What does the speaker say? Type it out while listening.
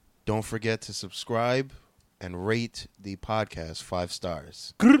Don't forget to subscribe and rate the podcast 5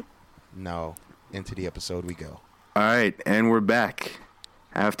 stars. Now, into the episode we go. All right, and we're back.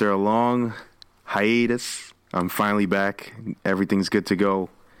 After a long hiatus, I'm finally back. Everything's good to go.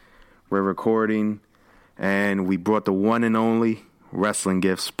 We're recording, and we brought the one and only Wrestling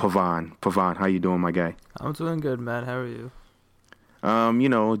Gifts, Pavan. Pavan, how you doing, my guy? I'm doing good, man. How are you?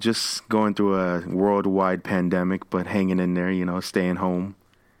 Just going through a worldwide pandemic, but hanging in there, staying home.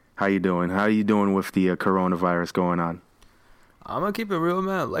 How you doing? How are you doing with the coronavirus going on? I'm gonna keep it real,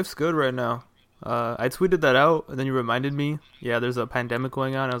 man. Life's good right now. I tweeted that out, and then you reminded me. Yeah, there's a pandemic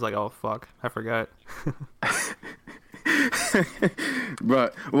going on. I was like, oh, fuck. I forgot.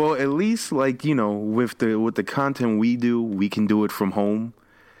 But, well, at least, with the content we do, we can do it from home.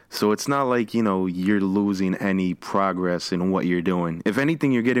 So it's not like, you're losing any progress in what you're doing. If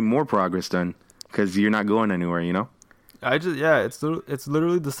anything, you're getting more progress done because you're not going anywhere, It's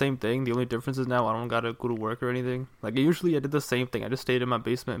literally the same thing. The only difference is now I don't gotta go to work or anything. Like, usually I did the same thing. I just stayed in my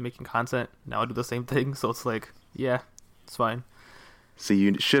basement making content. Now I do the same thing. So it's like, yeah, it's fine. So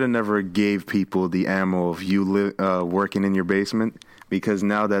you should have never gave people the ammo of you working in your basement, because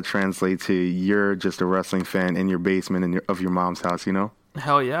now that translates to you're just a wrestling fan in your basement of your mom's house,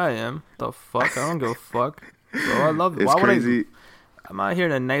 Hell yeah, I am. The fuck? I don't give a fuck. Bro, I love it. It's crazy. I'm out here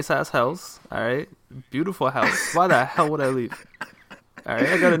in a nice-ass house, alright? Beautiful house. Why the hell would I leave? Alright,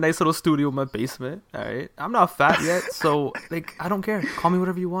 I got a nice little studio in my basement, alright? I'm not fat yet, so, I don't care. Call me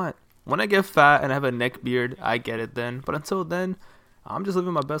whatever you want. When I get fat and I have a neck beard, I get it then. But until then, I'm just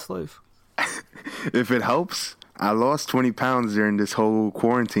living my best life. If it helps, I lost 20 pounds during this whole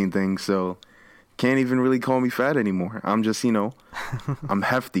quarantine thing, so can't even really call me fat anymore. I'm just, I'm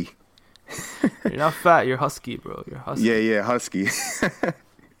hefty. You're not fat, you're husky, bro. You're husky. Yeah, husky.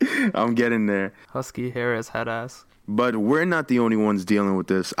 I'm getting there. Husky, hair as head ass. But we're not the only ones dealing with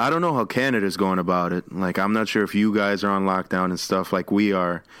this. I don't know how Canada's going about it. I'm not sure if you guys are on lockdown and stuff like we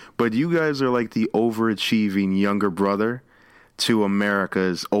are. But you guys are like the overachieving younger brother to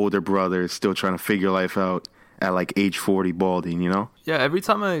America's older brother still trying to figure life out at age 40 balding, Yeah, every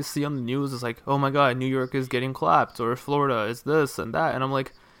time I see on the news, it's like, oh my god, New York is getting clapped, or Florida is this and that. And I'm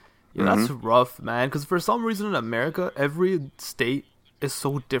like, yeah, that's rough, man. Because for some reason in America, every state is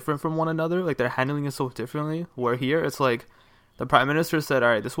so different from one another. Like, they're handling it so differently. Where here, it's like the prime minister said, all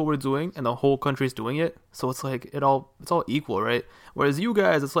right, this is what we're doing, and the whole country's doing it. So it's like it's all equal, right? Whereas you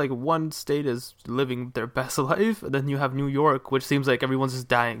guys, it's like one state is living their best life, and then you have New York, which seems like everyone's just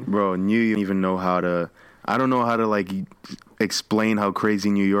dying. Bro, you don't even know how to. I don't know how to explain how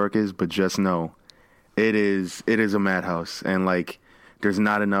crazy New York is, but just know it is a madhouse, and there's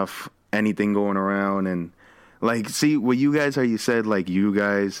not enough anything going around. And see what you guys are, you said you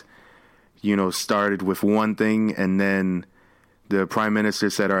guys started with one thing, and then the prime minister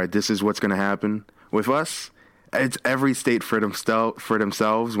said, all right, this is what's going to happen. With us, it's every state for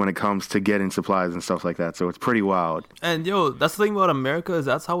themselves when it comes to getting supplies and stuff like that. So it's pretty wild. And that's the thing about America, is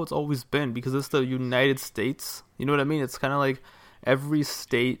that's how it's always been, because it's the United States. You know what I mean? It's kind of like every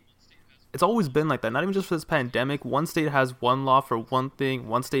state, it's always been like that. Not even just for this pandemic. One state has one law for one thing.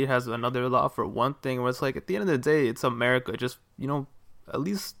 One state has another law for one thing. Where it's like, at the end of the day, it's America. Just, at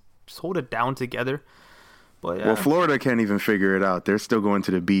least just hold it down together. But yeah. Well, Florida can't even figure it out. They're still going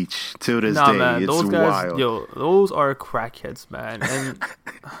to the beach to this day. Man, it's those guys, wild. Those are crackheads, man. And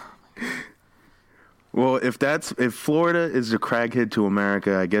well, if Florida is the crackhead to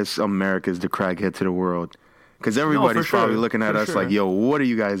America, I guess America is the crackhead to the world. Because everybody's probably looking at us like, yo, what are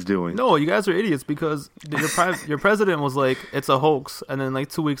you guys doing? No, you guys are idiots, because your president was like, it's a hoax. And then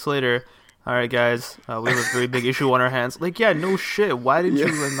 2 weeks later, all right, guys, we have a very big issue on our hands. Yeah, no shit. Why didn't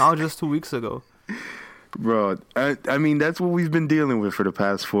you acknowledge this 2 weeks ago? Bro, I mean, that's what we've been dealing with for the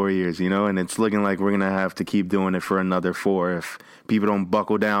past 4 years, and it's looking like we're going to have to keep doing it for another 4 if people don't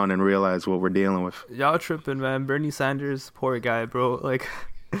buckle down and realize what we're dealing with. Y'all tripping, man. Bernie Sanders, poor guy, bro.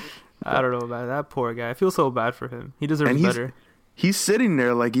 I don't know, man. That poor guy. I feel so bad for him. He deserves better. He's sitting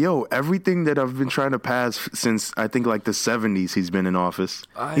there yo, everything that I've been trying to pass since, I think, the 70s he's been in office.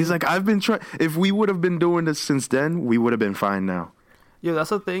 He's like, I've been trying. If we would have been doing this since then, we would have been fine now. Yeah,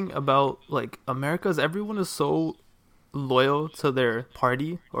 that's the thing about America, is everyone is so loyal to their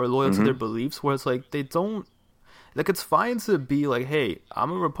party or loyal to their beliefs, where it's they don't, it's fine to be hey,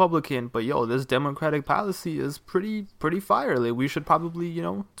 I'm a Republican, but this Democratic policy is pretty fire. We should probably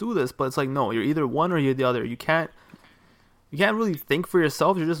do this. But it's no, you're either one or you're the other. You can't really think for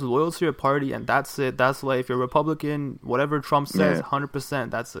yourself. You're just loyal to your party, and that's it. That's life. You're a Republican, whatever Trump says, 100%.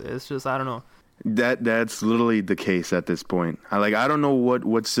 That's it. It's just, I don't know. That's literally the case at this point. I don't know what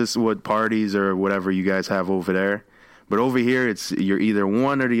parties or whatever you guys have over there, But over here, it's you're either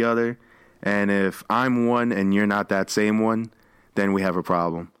one or the other. And if I'm one and you're not that same one, then we have a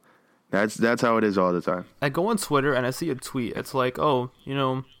problem. That's how it is all the time. I go on Twitter and I see a tweet. It's like, oh, you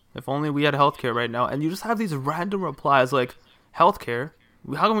know, if only we had healthcare right now. And you just have these random replies like, healthcare?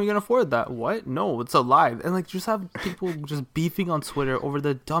 How come we can afford that? What? No, it's a lie. And like, just have people just beefing on Twitter over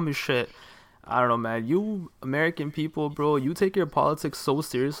the dumbest shit. I don't know, man. You American people, bro, you take your politics so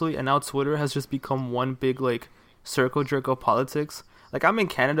seriously, and now Twitter has just become one big like circle jerk of politics. Like, I'm in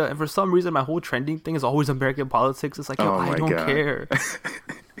Canada, and for some reason, my whole trending thing is always American politics. It's like, yo, I don't care.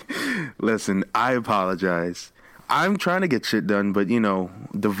 Listen, I apologize. I'm trying to get shit done, but, you know,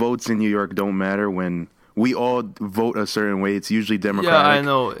 the votes in New York don't matter when we all vote a certain way. It's usually Democratic. Yeah, I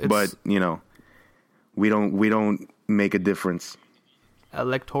know. But, you know, we don't make a difference.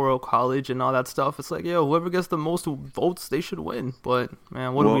 Electoral college and all that stuff. It's like, yo, whoever gets the most votes, they should win. But,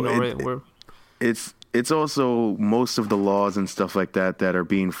 man, what do we know, right? It's also most of the laws and stuff like that are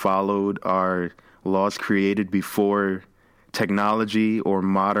being followed are laws created before technology or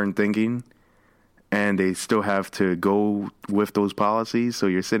modern thinking, and they still have to go with those policies. So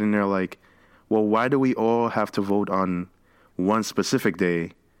you're sitting there like, well, why do we all have to vote on one specific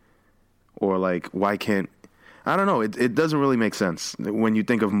day? Or like, why can't... I don't know. It doesn't really make sense when you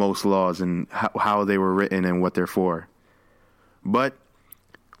think of most laws and how they were written and what they're for. But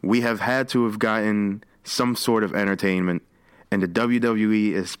we have had to have gotten some sort of entertainment, and the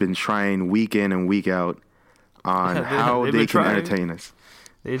WWE has been trying week in and week out on how they can entertain us.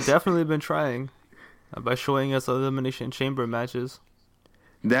 They've definitely been trying by showing us Elimination Chamber matches.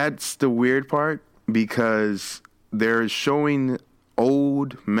 That's the weird part, because they're showing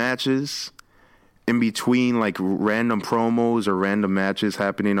old matches in between like random promos or random matches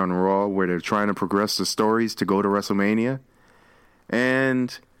happening on Raw where they're trying to progress the stories to go to WrestleMania.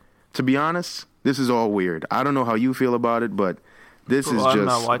 And to be honest, this is all weird. I don't know how you feel about it, but I'm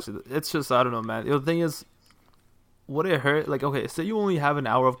not watching it. It's just, I don't know, man. The thing is, would it hurt? Like, okay, so you only have an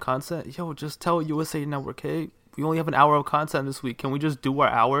hour of content. Yo, just tell USA Network, hey, we only have an hour of content this week. Can we just do our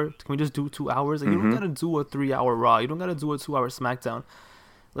hour? Can we just do 2 hours? Like, you don't gotta do a 3-hour Raw. You don't gotta do a 2-hour SmackDown.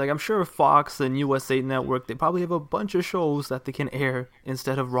 Like, I'm sure Fox and USA Network, they probably have a bunch of shows that they can air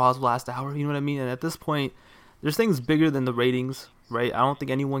instead of Raw's last hour. You know what I mean? And at this point, there's things bigger than the ratings, right? I don't think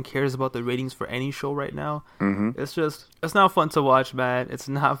anyone cares about the ratings for any show right now. It's not fun to watch, man. It's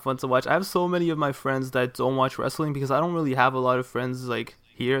not fun to watch. I have so many of my friends that don't watch wrestling because I don't really have a lot of friends like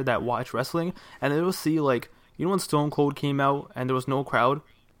here that watch wrestling. And they'll see, like, you know when Stone Cold came out and there was no crowd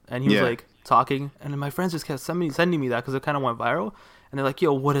and he was like talking, and then my friends just kept sending me that because it kind of went viral. And they're like,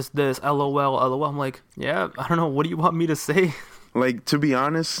 yo, what is this? LOL, LOL. I'm like, yeah, I don't know. What do you want me to say? Like, to be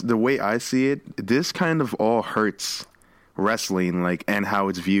honest, the way I see it, this kind of all hurts wrestling, like, and how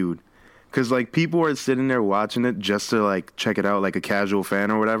it's viewed. Because, like, people are sitting there watching it just to, like, check it out, like a casual fan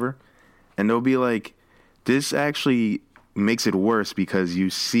or whatever. And they'll be like, this actually makes it worse because you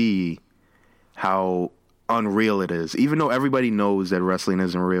see how unreal it is. Even though everybody knows that wrestling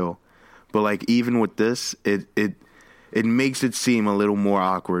isn't real. But, like, even with this, it makes it seem a little more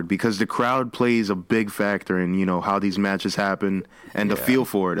awkward because the crowd plays a big factor in, you know, how these matches happen and the feel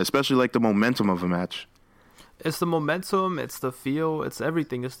for it, especially like the momentum of a match. It's the momentum, it's the feel, it's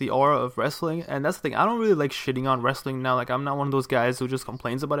everything. It's the aura of wrestling. And that's the thing. I don't really like shitting on wrestling now. Like, I'm not one of those guys who just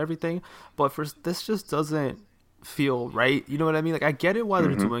complains about everything. But this just doesn't feel right. You know what I mean? Like, I get it why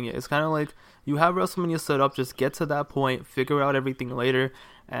they're doing it. It's kind of like you have WrestleMania set up, just get to that point, figure out everything later.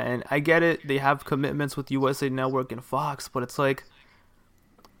 And I get it, they have commitments with USA Network and Fox, but it's like,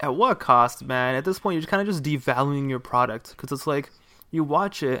 at what cost, man? At this point, you're kind of just devaluing your product. Because it's like, you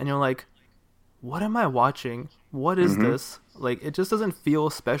watch it and you're like, what am I watching? What is this? Like, it just doesn't feel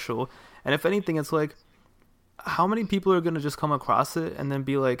special. And if anything, it's like, how many people are going to just come across it and then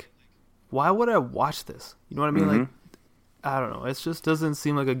be like, why would I watch this? You know what I mean? Like, I don't know. It just doesn't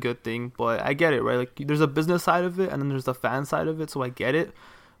seem like a good thing, but I get it, right? Like, there's a business side of it and then there's the fan side of it, so I get it.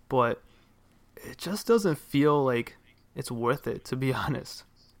 But it just doesn't feel like it's worth it, to be honest.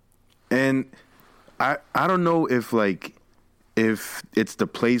 And I don't know if it's the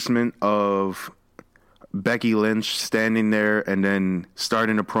placement of Becky Lynch standing there and then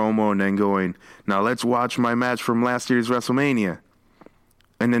starting a promo and then going, now let's watch my match from last year's WrestleMania.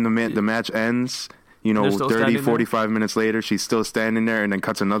 And then the match ends, you know, 30, 45 minutes later, she's still standing there and then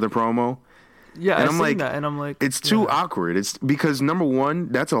cuts another promo. Yeah, and I'm like, that, and I'm like, it's too awkward. It's because, number one,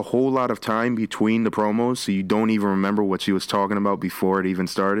 that's a whole lot of time between the promos, so you don't even remember what she was talking about before it even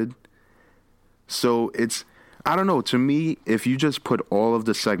started. So it's, I don't know, to me, if you just put all of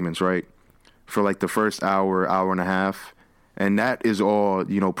the segments, right, for like the first hour and a half, and that is all,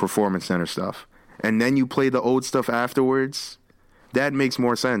 you know, Performance Center stuff, and then you play the old stuff afterwards, that makes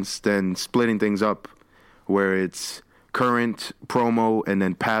more sense than splitting things up where it's current promo and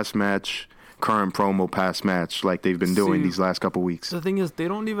then past match, current promo, past match, like they've been doing these last couple weeks. The thing is, they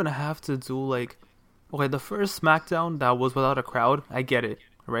don't even have to do, like, okay, the first SmackDown that was without a crowd, I get it,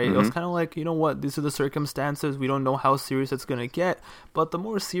 right? It was kind of like, you know what, these are the circumstances, we don't know how serious it's going to get, but the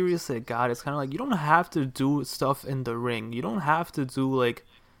more serious it got, it's kind of like, you don't have to do stuff in the ring. You don't have to do, like,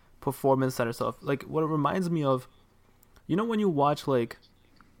 performance center stuff. Like, what it reminds me of, you know when you watch, like,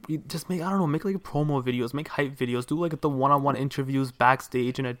 you just make, I don't know, make, like, promo videos, make hype videos, do, like, the one-on-one interviews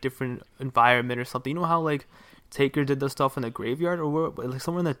backstage in a different environment or something. You know how, like, Taker did the stuff in the graveyard or like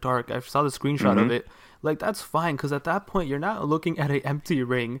somewhere in the dark? I saw the screenshot of it. Like, that's fine, because at that point, you're not looking at an empty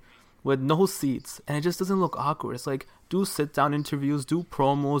ring with no seats, and it just doesn't look awkward. It's like, do sit-down interviews, do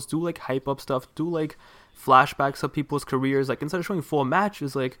promos, do, like, hype-up stuff, do, like, flashbacks of people's careers. Like, instead of showing full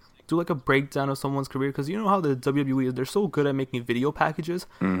matches, like, do, like, a breakdown of someone's career, because you know how the WWE is, they're so good at making video packages.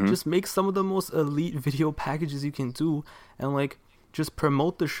 Just make some of the most elite video packages you can do, and, like, just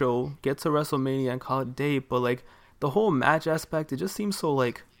promote the show, get to WrestleMania and call it a day. But, like, the whole match aspect, it just seems so,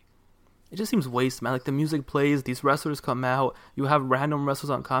 like, it just seems waste, man. Like, the music plays, these wrestlers come out, you have random wrestlers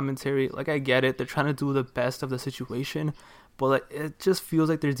on commentary. Like, I get it, they're trying to do the best of the situation, but, like, it just feels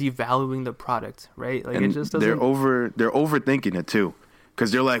like they're devaluing the product, right? Like, and it just doesn't. They're overthinking it too,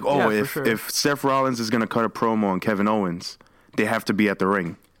 because they're like, oh, if Seth Rollins is gonna cut a promo on Kevin Owens, they have to be at the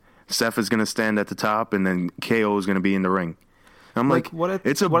ring. Seth is gonna stand at the top, and then KO is gonna be in the ring. I'm like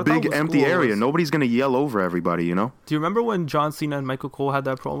it's a big empty area. Nobody's going to yell over everybody, you know? Do you remember when John Cena and Michael Cole had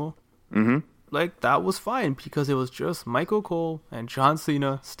that promo? Like, that was fine because it was just Michael Cole and John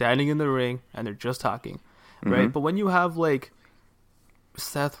Cena standing in the ring and they're just talking, right? But when you have, like,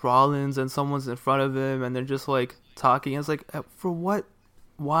 Seth Rollins and someone's in front of him and they're just, like, talking, it's like, for what?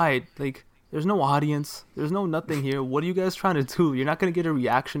 Why? Like, there's no audience. There's no nothing here. What are you guys trying to do? You're not going to get a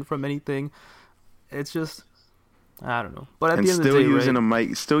reaction from anything. It's just... I don't know, but at the end of the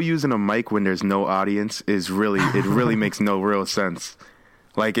day, still using a mic when there's no audience is really makes no real sense.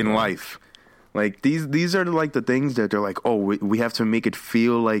 Like in life, like these are like the things that they're like, oh, we have to make it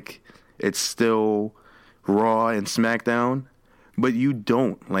feel like it's still Raw and SmackDown, but you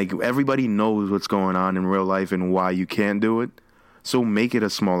don't. Like, everybody knows what's going on in real life and why you can't do it. So make it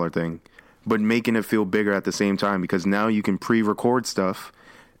a smaller thing, but making it feel bigger at the same time, because now you can pre-record stuff,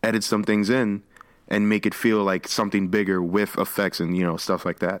 edit some things in, and make it feel like something bigger with effects and, you know, stuff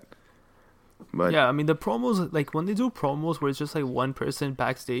like that. But yeah, I mean, the promos, like, when they do promos where it's just, like, one person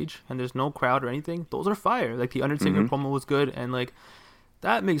backstage and there's no crowd or anything, those are fire. Like, the Undertaker promo was good, and, like,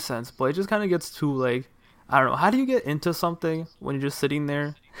 that makes sense. But it just kind of gets too, like, I don't know. How do you get into something when you're just sitting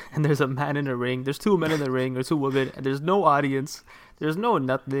there and there's a man in the ring, there's two men in the ring, or two women, and there's no audience, there's no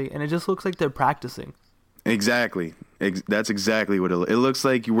nothing, and it just looks like they're practicing. Exactly. That's exactly what it looks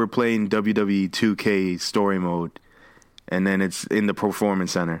like. You were playing WWE 2K story mode, and then it's in the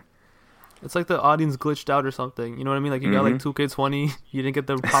Performance Center. It's like the audience glitched out or something. You know what I mean? Like, you got, like, 2K20, you didn't get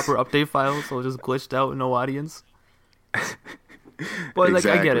the proper update file, so it just glitched out, no audience. But, like,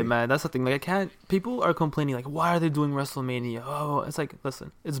 I get it, man. That's the thing. Like, I can't... People are complaining, like, why are they doing WrestleMania? Oh, it's like,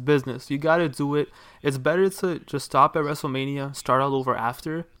 listen, it's business. You gotta do it. It's better to just stop at WrestleMania, start all over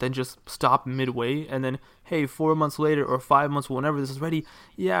after, than just stop midway, and then, hey, 4 months later or 5 months, whenever this is ready,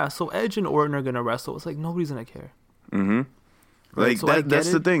 yeah, so Edge and Orton are gonna wrestle. It's like, nobody's gonna care. Like, right? So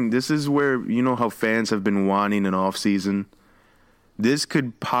that's the thing. This is where, you know how fans have been wanting an off-season? This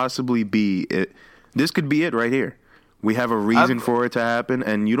could possibly be it. This could be it right here. We have a reason for it to happen,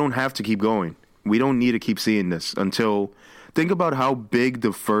 and you don't have to keep going. We don't need to keep seeing this until... Think about how big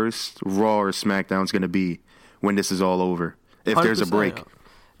the first Raw or SmackDown is going to be when this is all over, if there's a break.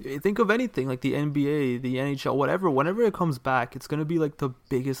 Think of anything, like the NBA, the NHL, whatever. Whenever it comes back, it's going to be, like, the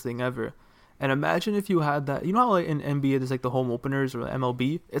biggest thing ever. And imagine if you had that. You know how, like, in NBA there's, like, the home openers or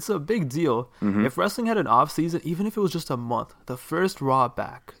MLB? It's a big deal. If wrestling had an off season, even if it was just a month, the first Raw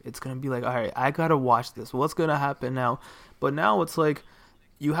back, it's going to be like, all right, I got to watch this. What's going to happen now? But now it's like,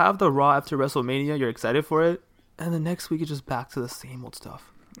 you have the Raw after WrestleMania, you're excited for it, and the next week it's just back to the same old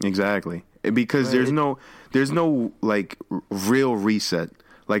stuff. Exactly. Because there's no like real reset.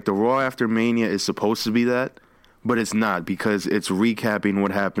 Like, the Raw after Mania is supposed to be that, but it's not, because it's recapping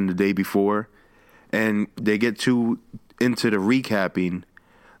what happened the day before, and they get too into the recapping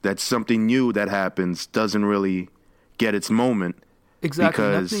that something new that happens doesn't really get its moment. Exactly.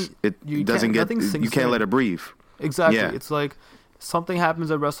 Because you can't let it breathe. Exactly. Yeah. It's like something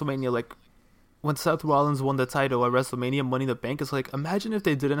happens at WrestleMania, like when Seth Rollins won the title at WrestleMania Money in the Bank, it's like, imagine if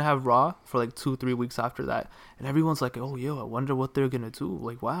they didn't have Raw for like 2-3 weeks after that, and everyone's like, oh yo, I wonder what they're gonna do.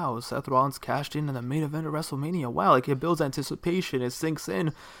 Like, wow, Seth Rollins cashed in the main event of WrestleMania. Wow, like it builds anticipation, it sinks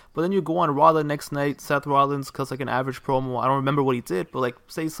in. But then you go on Raw the next night, Seth Rollins cuts like an average promo. I don't remember what he did, but like,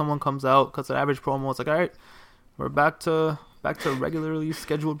 say someone comes out, cuts an average promo, it's like, all right, we're back to regularly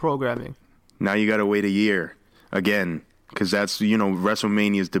scheduled programming. Now you gotta wait a year again, because that's,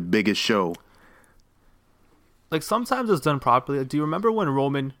 WrestleMania is the biggest show. Like, sometimes it's done properly. Like, do you remember when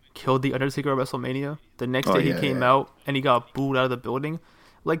Roman killed The Undertaker at WrestleMania? The next day he came out and he got booed out of the building.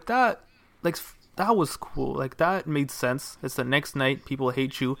 Like, that was cool. Like, that made sense. It's the next night, people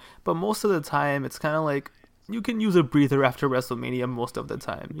hate you. But most of the time, it's kind of like, you can use a breather after WrestleMania most of the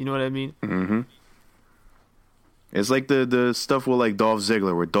time. You know what I mean? Mm-hmm. It's like the stuff with, like, Dolph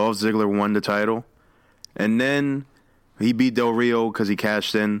Ziggler, where Dolph Ziggler won the title. And then he beat Del Rio because he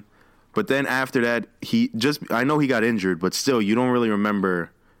cashed in. But then after that, I know he got injured, but still, you don't really remember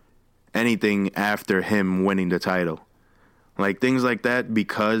anything after him winning the title. Like, things like that,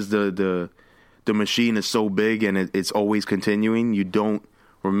 because the machine is so big and it's always continuing, you don't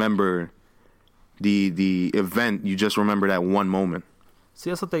remember the event. You just remember that one moment. See,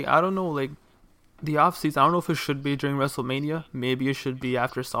 that's the thing. I don't know, like, the off-season, I don't know if it should be during WrestleMania. Maybe it should be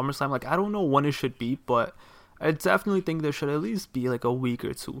after SummerSlam. Like, I don't know when it should be, but I definitely think there should at least be like a week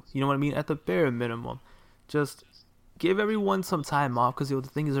or two. You know what I mean? At the bare minimum. Just give everyone some time off, because the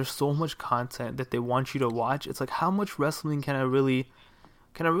thing is, there's so much content that they want you to watch. It's like, how much wrestling can I really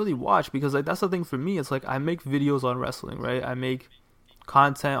watch? Because like, that's the thing for me. It's like, I make videos on wrestling, right? I make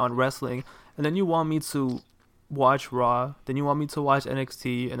content on wrestling, and then you want me to watch Raw, then you want me to watch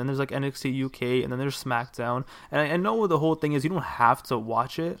NXT, and then there's like NXT UK, and then there's SmackDown. And I know what the whole thing is, you don't have to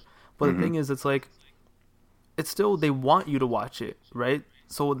watch it, but the thing is, it's like, it's still, they want you to watch it, right?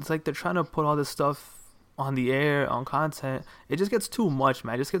 So it's like they're trying to put all this stuff on the air, on content. It just gets too much,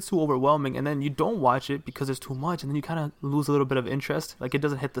 man. It just gets too overwhelming, and then you don't watch it because it's too much, and then you kind of lose a little bit of interest. Like, it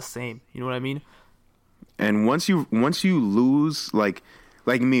doesn't hit the same. You know what I mean? And once you lose, like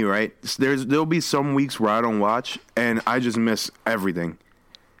me, right? There'll be some weeks where I don't watch, and I just miss everything.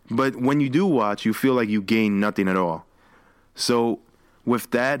 But when you do watch, you feel like you gain nothing at all. So with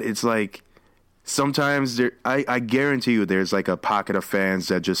that, it's like, sometimes I guarantee you there's like a pocket of fans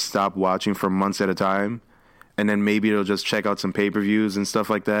that just stop watching for months at a time, and then maybe they'll just check out some pay-per-views and stuff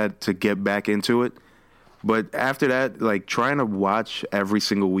like that to get back into it. But after that, like, trying to watch every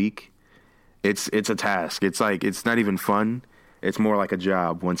single week, it's a task. It's like, it's not even fun. It's more like a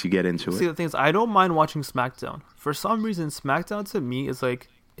job once you get into it. See, the thing is, I don't mind watching SmackDown. For some reason, SmackDown to me is like,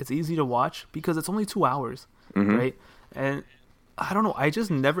 it's easy to watch because it's only 2 hours, right? And I don't know, I just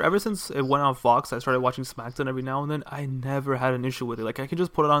never, ever since it went on Fox, I started watching SmackDown every now and then. I never had an issue with it. Like, I could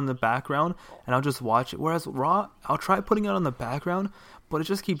just put it on in the background and I'll just watch it. Whereas Raw, I'll try putting it on the background, but it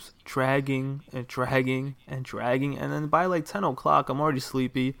just keeps dragging and dragging and dragging. And then by like 10 o'clock, I'm already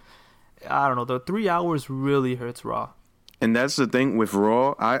sleepy. I don't know, the 3 hours really hurts Raw. And that's the thing with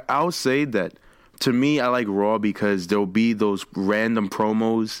Raw. I'll say that, to me, I like Raw because there'll be those random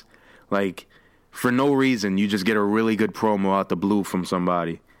promos, like, for no reason, you just get a really good promo out the blue from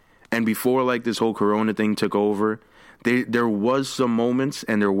somebody. And before, like, this whole Corona thing took over, there was some moments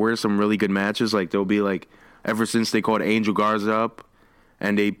and there were some really good matches. Like, there'll be, like, ever since they called Angel Garza up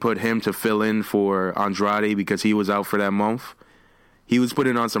and they put him to fill in for Andrade because he was out for that month, he was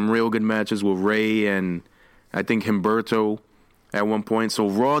putting on some real good matches with Ray and I think Humberto at one point. So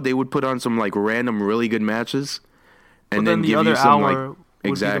Raw, they would put on some, like, random really good matches, and then give you some, like,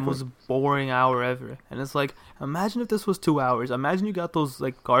 would be the most boring hour ever. And it's like, imagine if this was 2 hours. Imagine you got those,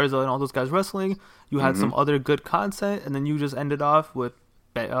 like, Garza and all those guys wrestling. You had some other good content, and then you just ended off with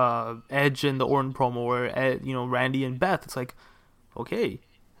Edge and the Orton promo, where Randy and Beth. It's like, okay,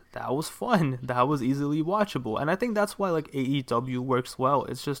 that was fun. That was easily watchable. And I think that's why, like, AEW works well.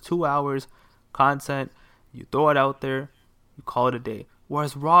 It's just 2 hours content. You throw it out there, you call it a day.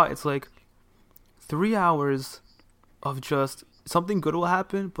 Whereas Raw, it's like 3 hours of just something good will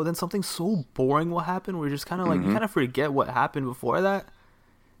happen, but then something so boring will happen where you're just kind of like, you kind of forget what happened before that.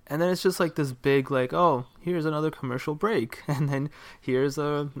 And then it's just like this big, like, oh, here's another commercial break. And then here's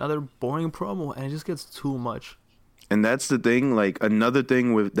another boring promo. And it just gets too much. And that's the thing. Like, another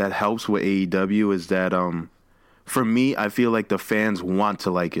thing that helps with AEW is that, for me, I feel like the fans want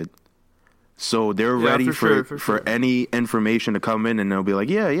to like it. So they're ready for any information to come in, and they'll be like,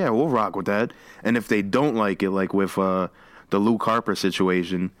 yeah, we'll rock with that. And if they don't like it, like with the Luke Harper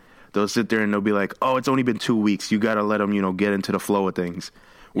situation, they'll sit there and they'll be like, oh, it's only been 2 weeks. You got to let them, get into the flow of things.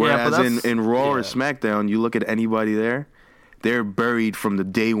 Whereas in Raw or SmackDown, you look at anybody there, they're buried from the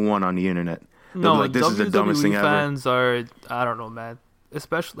day one on the internet. No, like, this is the dumbest thing WWE ever. fans are, I don't know, man.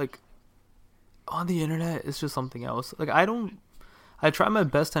 Especially like on the internet, it's just something else. Like I try my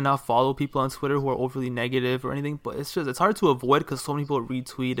best to not follow people on Twitter who are overly negative or anything, but it's hard to avoid because so many people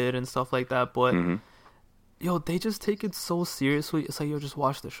retweet it and stuff like that. But yo, they just take it so seriously. It's like, yo, just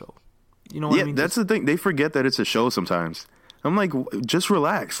watch the show. You know what I mean? That's the thing. They forget that it's a show sometimes. I'm like, just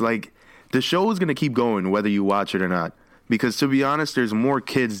relax. Like, the show is gonna keep going whether you watch it or not. Because to be honest, there's more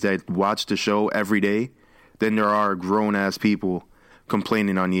kids that watch the show every day than there are grown ass people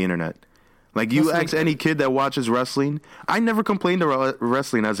complaining on the internet. Like, you ask any kid that watches wrestling, I never complained about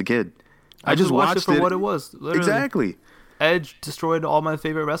wrestling as a kid. I just watched it for what it was. Literally. Exactly. Edge destroyed all my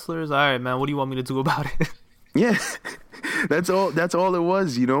favorite wrestlers. All right, man, what do you want me to do about it? Yeah. That's all it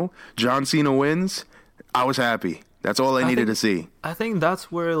was, you know? John Cena wins. I was happy. That's all I needed to see. I think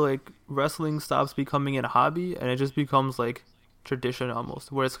that's where, like, wrestling stops becoming a hobby and it just becomes, like, tradition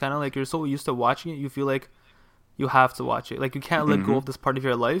almost. Where it's kind of like you're so used to watching it, you feel like you have to watch it. Like, you can't let go of this part of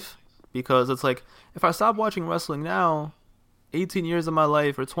your life. Because it's like, if I stop watching wrestling now, 18 years of my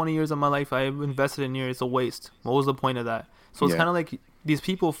life or 20 years of my life I invested in here, it's a waste. What was the point of that? So it's kind of like these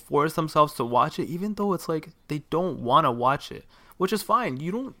people force themselves to watch it, even though it's like they don't want to watch it, which is fine.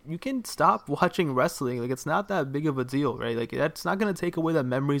 You can stop watching wrestling. Like, it's not that big of a deal, right? Like, that's not going to take away the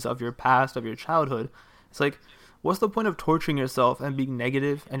memories of your past, of your childhood. It's like, what's the point of torturing yourself and being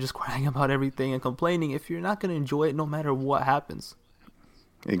negative and just crying about everything and complaining if you're not going to enjoy it no matter what happens?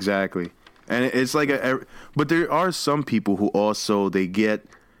 Exactly. And it's like but there are some people who also they get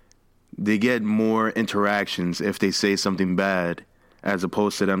more interactions if they say something bad as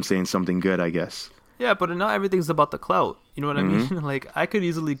opposed to them saying something good, I guess. Yeah, but not everything's about the clout. You know what I mean? Like, I could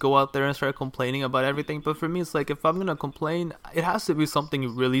easily go out there and start complaining about everything, but for me, it's like, if I'm going to complain, it has to be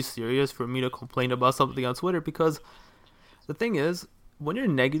something really serious for me to complain about something on Twitter, because the thing is, when you're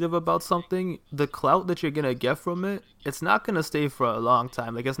negative about something, the clout that you're going to get from it, it's not going to stay for a long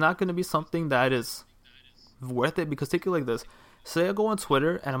time. Like, it's not going to be something that is worth it, because take it like this. Say I go on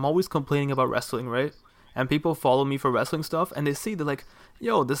Twitter and I'm always complaining about wrestling, right? And people follow me for wrestling stuff and they see, they're like,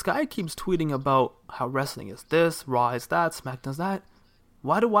 yo, this guy keeps tweeting about how wrestling is this, Raw is that, SmackDown's that.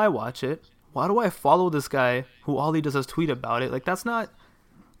 Why do I watch it? Why do I follow this guy who all he does is tweet about it? Like, that's not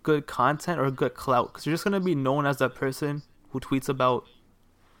good content or good clout, because you're just going to be known as that person who tweets about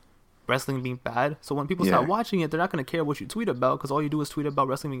wrestling being bad. So when people start watching it, they're not going to care what you tweet about, because all you do is tweet about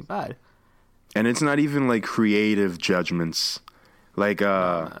wrestling being bad. And it's not even like creative judgments. Like,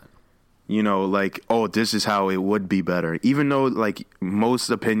 you know, like, oh, this is how it would be better. Even though, like, most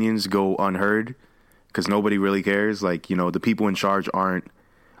opinions go unheard because nobody really cares. Like, you know, the people in charge aren't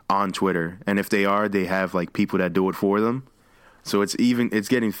on Twitter. And if they are, they have, like, people that do it for them. So it's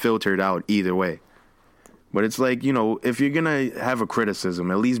getting filtered out either way. But it's like, you know, if you're going to have a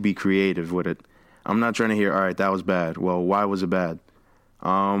criticism, at least be creative with it. I'm not trying to hear, all right, that was bad. Well, why was it bad?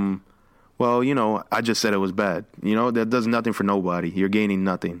 Well, you know, I just said it was bad. You know, that does nothing for nobody. You're gaining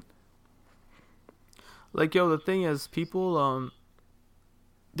nothing. Like, yo, the thing is, people,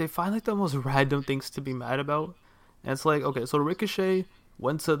 they find, like, the most random things to be mad about. And it's like, okay, so Ricochet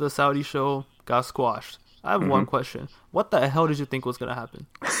went to the Saudi show, got squashed. I have one question. What the hell did you think was going to happen?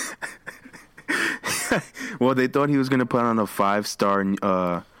 Well, they thought he was going to put on a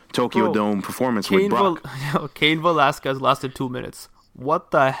 5-star Tokyo Dome performance with Brock. Cain Velasquez lasted 2 minutes.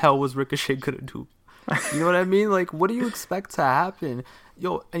 What the hell was Ricochet going to do? You know what I mean? Like, what do you expect to happen?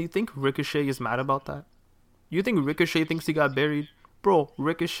 Yo, and you think Ricochet is mad about that? You think Ricochet thinks he got buried? Bro,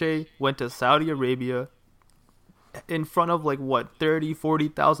 Ricochet went to Saudi Arabia in front of, like, what, 30,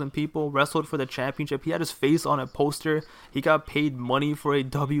 40,000 people, wrestled for the championship. He had his face on a poster. He got paid money for a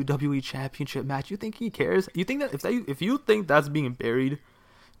WWE championship match. You think he cares? You think that if you think that's being buried,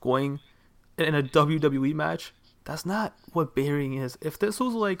 going in a WWE match, that's not what burying is. If this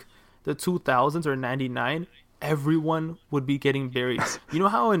was like the 2000s or 99, everyone would be getting buried. You know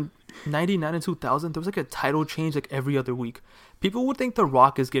how in 99 and 2000 there was like a title change like every other week? People would think The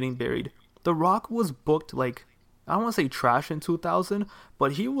Rock is getting buried. The Rock was booked like, I don't want to say trash in 2000,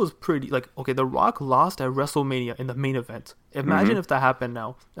 but he was pretty, like, okay, The Rock lost at WrestleMania in the main event. Imagine if that happened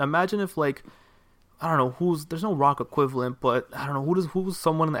now. Imagine if, like, I don't know there's no Rock equivalent, but I don't know who's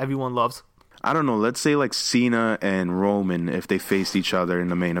someone that everyone loves. I don't know. Let's say like Cena and Roman if they faced each other in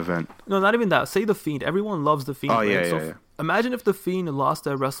the main event. No, not even that. Say The Fiend. Everyone loves The Fiend. Oh, right? yeah. Imagine if The Fiend lost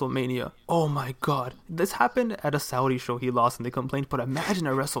at WrestleMania. Oh, my God. This happened at a Saudi show. He lost and they complained. But imagine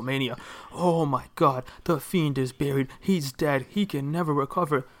at WrestleMania. Oh, my God. The Fiend is buried. He's dead. He can never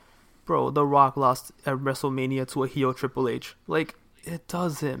recover. Bro, The Rock lost at WrestleMania to a heel Triple H. Like, it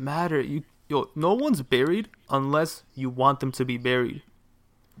doesn't matter. No one's buried unless you want them to be buried.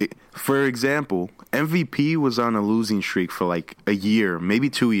 For example, MVP was on a losing streak for like a year, maybe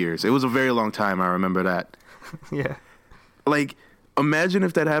 2 years. It was a very long time. I remember that. Yeah. Like, imagine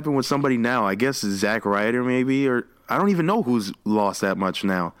if that happened with somebody now. I guess Zack Ryder maybe, or I don't even know who's lost that much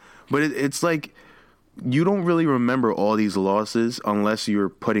now. But it's like you don't really remember all these losses unless you're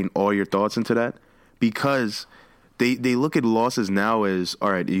putting all your thoughts into that, because they look at losses now as,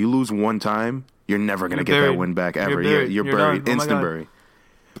 all right, you lose one time, you're never going to get that win back ever. You're buried, instant bury.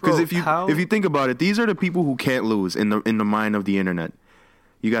 Because if you think about it, these are the people who can't lose in the mind of the internet.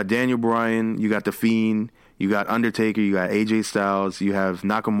 You got Daniel Bryan, you got The Fiend, you got Undertaker, you got AJ Styles, you have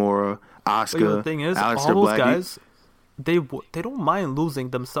Nakamura, Asuka, the thing is, Aleister all those Black. guys, they don't mind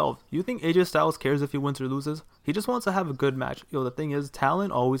losing themselves. You think AJ Styles cares if he wins or loses? He just wants to have a good match. The thing is,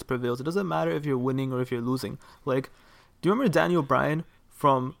 talent always prevails. It doesn't matter if you're winning or if you're losing. Like, do you remember Daniel Bryan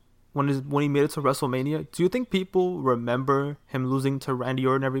from when he made it to WrestleMania? Do you think people remember him losing to Randy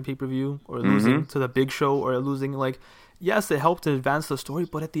Orton every pay-per-view, or losing to the Big Show, or losing, like, yes, it helped to advance the story,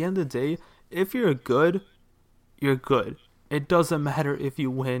 but at the end of the day, if you're good, you're good. It doesn't matter if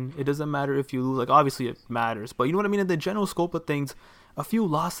you win. It doesn't matter if you lose. Like, obviously it matters, but you know what I mean? In the general scope of things, a few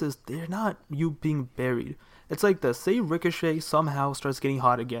losses, they're not you being buried. It's like this. Say Ricochet somehow starts getting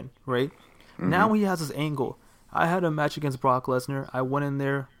hot again, right? Now he has his angle. I had a match against Brock Lesnar. I went in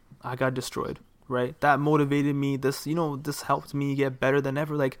there. I got destroyed, right? That motivated me. This helped me get better than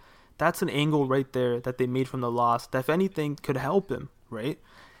ever. Like, that's an angle right there that they made from the loss that, if anything, could help him, right?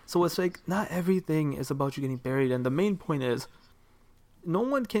 So it's like, not everything is about you getting buried. And the main point is, no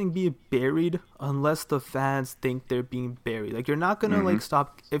one can be buried unless the fans think they're being buried. Like, you're not going to, like,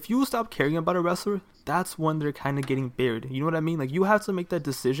 stop. If you stop caring about a wrestler, that's when they're kind of getting buried. You know what I mean? Like, you have to make that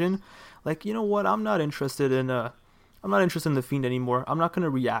decision. Like, you know what? I'm not interested in The Fiend anymore. I'm not going to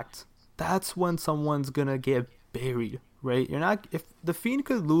react. That's when someone's going to get buried, right? If The Fiend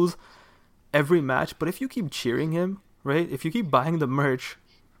could lose every match, but if you keep cheering him, right? If you keep buying the merch,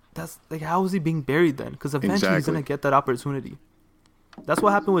 that's like, how is he being buried then? Because eventually he's going to get that opportunity. That's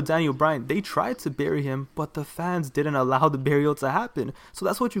what happened with Daniel Bryan. They tried to bury him, but the fans didn't allow the burial to happen. So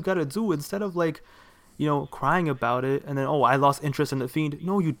that's what you got to do. Instead of, like, crying about it and then, oh, I lost interest in The Fiend.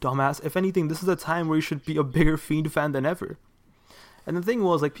 No, you dumbass. If anything, this is a time where you should be a bigger Fiend fan than ever. And the thing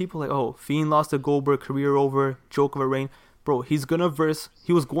was, like, people like, oh, Fiend lost to Goldberg, career over, joke of a reign. Bro, he was going to verse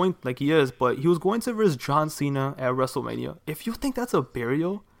John Cena at WrestleMania. If you think that's a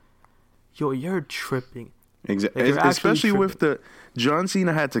burial, you're tripping. Exactly. Like, especially with the John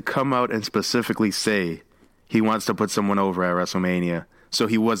Cena had to come out and specifically say he wants to put someone over at WrestleMania, so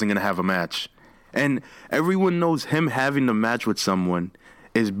he wasn't going to have a match. And everyone knows him having a match with someone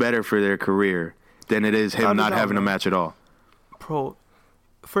is better for their career than it is him not having a match at all. Bro,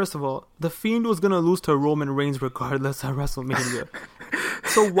 first of all, The Fiend was going to lose to Roman Reigns regardless at WrestleMania.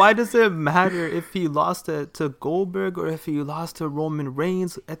 So why does it matter if he lost to Goldberg or if he lost to Roman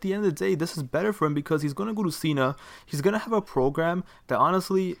Reigns? At the end of the day, this is better for him because he's going to go to Cena. He's going to have a program that,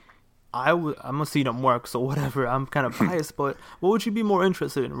 honestly, I'm a Cena mark, so whatever. I'm kind of biased, but what would you be more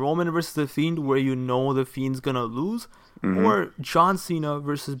interested in? Roman versus The Fiend, where The Fiend's going to lose? Or John Cena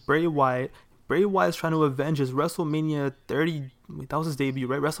versus Bray Wyatt? Bray Wyatt's trying to avenge his WrestleMania 30. That was his debut,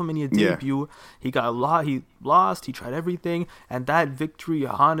 right? WrestleMania debut. He got a lot. He lost. He tried everything, and that victory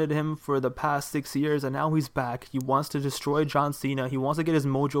haunted him for the past 6 years. And now he's back. He wants to destroy John Cena. He wants to get his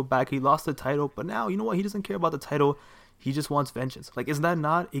mojo back. He lost the title, but now, you know what? He doesn't care about the title. He just wants vengeance. Like, isn't that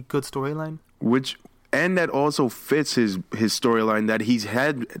not a good storyline? And that also fits his storyline that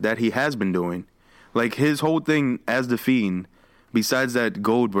he has been doing. Like, his whole thing as The Fiend. Besides that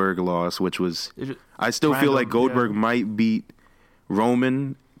Goldberg loss, which was, I still feel like Goldberg might beat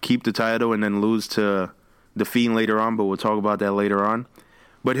Roman, keep the title, and then lose to The Fiend later on, but we'll talk about that later on.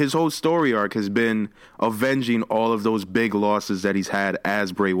 But his whole story arc has been avenging all of those big losses that he's had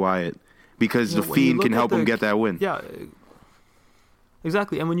as Bray Wyatt, because The Fiend can help him get that win. Yeah,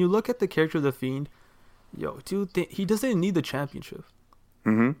 exactly. And when you look at the character of The Fiend, dude, he doesn't need the championship.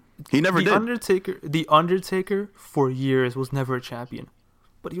 He never did. The Undertaker for years was never a champion,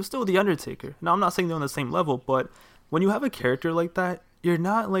 but he was still the Undertaker. Now, I'm not saying they're on the same level, but when you have a character like that, you're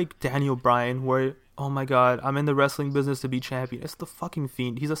not like Daniel Bryan, where, oh my god, I'm in the wrestling business to be champion. It's the fucking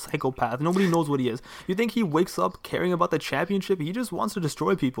Fiend. He's a psychopath. Nobody knows what he is. You think he wakes up caring about the championship? He just wants to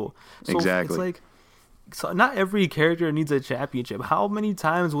destroy people. So exactly. It's like, so not every character needs a championship. How many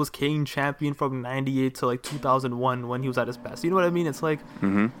times was Kane champion from 98 to like 2001 when he was at his best? You know what I mean? It's like,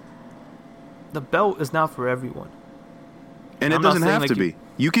 the belt is not for everyone. And it doesn't have to be.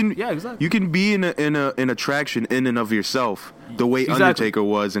 You can exactly. You can be in an attraction in and of yourself, the way Undertaker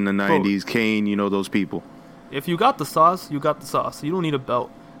was in the 90s, Kane, those people. If you got the sauce, you got the sauce. You don't need a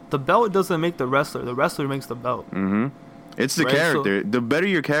belt. The belt doesn't make the wrestler. The wrestler makes the belt. Mm-hmm. It's the Right, character. The better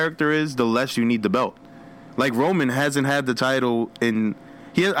your character is, the less you need the belt. Like Roman hasn't had the title I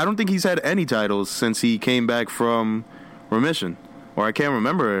don't think he's had any titles since he came back from remission. Or I can't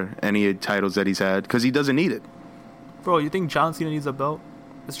remember any titles that he's had because he doesn't need it. Bro, you think John Cena needs a belt?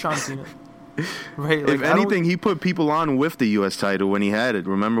 It's John Cena. Right? Like, If anything, he put people on with the U.S. title when he had it.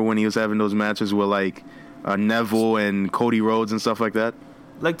 Remember when he was having those matches with like Neville and Cody Rhodes and stuff like that?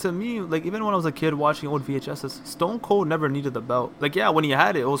 Like, to me, like, even when I was a kid watching old VHSs, Stone Cold never needed the belt. Like, yeah, when he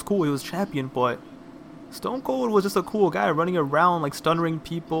had it, it was cool. He was champion, but Stone Cold was just a cool guy running around, like, stunnering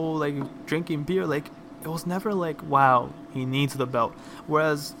people, like, drinking beer. Like, it was never like, wow, he needs the belt.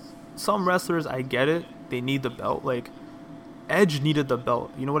 Whereas some wrestlers, I get it, they need the belt. Like, Edge needed the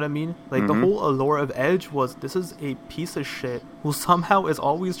belt. You know what I mean? Like, the whole allure of Edge was, this is a piece of shit who somehow is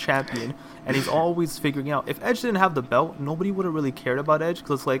always champion, and he's always figuring out. If Edge didn't have the belt, nobody would have really cared about Edge,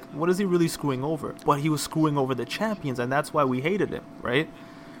 because it's like, what is he really screwing over? But he was screwing over the champions, and that's why we hated him, right?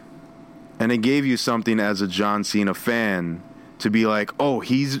 And it gave you something as a John Cena fan to be like, oh,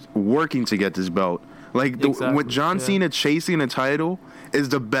 he's working to get this belt. Like, with John Cena chasing a title is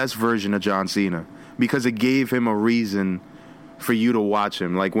the best version of John Cena, because it gave him a reason for you to watch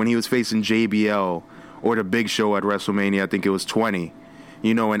him. Like, when he was facing JBL or the Big Show at WrestleMania, I think it was 20,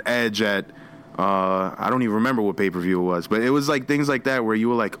 you know, and Edge at, I don't even remember what pay-per-view it was, but it was like things like that where you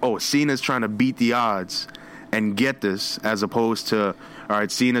were like, oh, Cena's trying to beat the odds and get this, as opposed to, all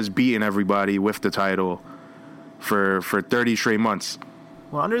right, Cena's beating everybody with the title for 30 straight months.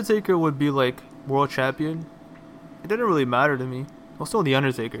 When Undertaker would be like world champion, it didn't really matter to me. Well, still the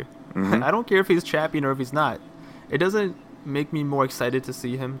Undertaker. I don't care if he's champion or if he's not. It doesn't make me more excited to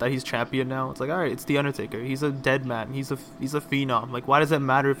see him that he's champion now. It's like, all right, it's the Undertaker. He's a dead man. He's a phenom. Like, why does it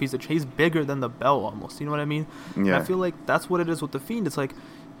matter if he's bigger than the belt almost? You know what I mean? Yeah. And I feel like that's what it is with the Fiend. It's like,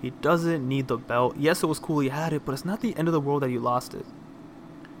 he doesn't need the belt. Yes, it was cool he had it, but it's not the end of the world that he lost it.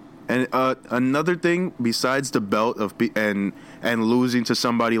 And another thing besides the belt and losing to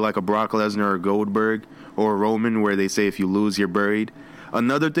somebody like a Brock Lesnar or Goldberg or Roman, where they say if you lose you're buried.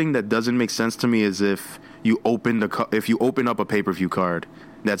 Another thing that doesn't make sense to me is if you open up a pay-per-view card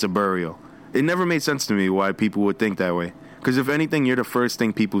that's a burial. It never made sense to me why people would think that way. Because if anything, you're the first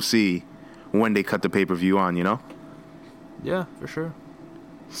thing people see when they cut the pay-per-view on, you know? Yeah, for sure.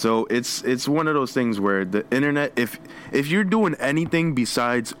 So it's one of those things where the internet, if you're doing anything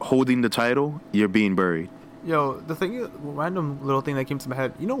besides holding the title, you're being buried. Yo, the thing, random little thing that came to my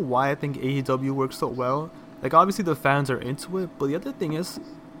head. You know why I think AEW works so well? Like, obviously the fans are into it, but the other thing is,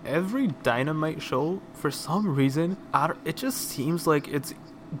 every Dynamite show, for some reason, it just seems like it's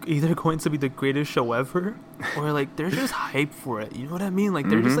either going to be the greatest show ever, or like they're just hyped for it. You know what I mean? Like,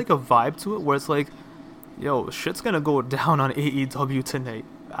 there's just like a vibe to it where it's like, yo, shit's gonna go down on AEW tonight.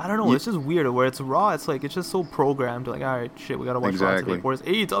 I don't know. Yeah. It's just weird. Where it's Raw, it's like, it's just so programmed. Like, all right, shit, we gotta watch Raw today. Whereas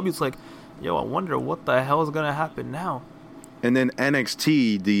AEW, it's like, yo, I wonder what the hell is gonna happen now. And then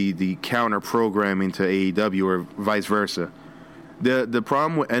NXT, the counter programming to AEW, or vice versa. The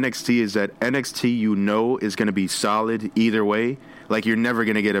problem with NXT is that NXT, you know, is gonna be solid either way. Like, you're never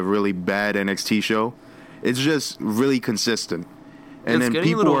gonna get a really bad NXT show. It's just really consistent. And it's then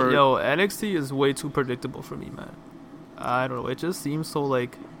getting people NXT is way too predictable for me, man. I don't know. It just seems so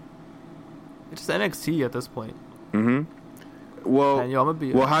like, it's just NXT at this point. Well, and,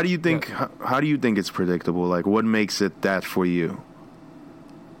 yo, how do you think? Yeah. How do you think it's predictable? Like, what makes it that for you?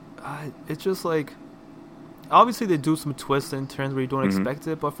 It's just like, obviously they do some twists and turns where you don't expect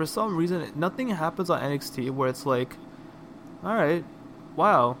it, but for some reason nothing happens on NXT where it's like, all right,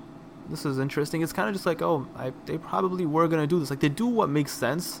 wow, this is interesting. It's kind of just like, oh, they probably were gonna do this. Like, they do what makes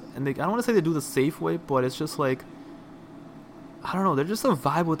sense, and I don't want to say they do the safe way, but it's just like, I don't know, there's just a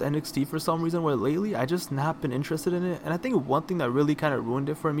vibe with NXT for some reason where lately I just not been interested in it. And I think one thing that really kind of ruined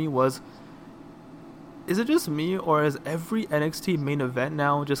it for me was, is it just me, or is every NXT main event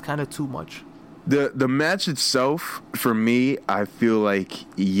now just kind of too much? The match itself, for me, I feel like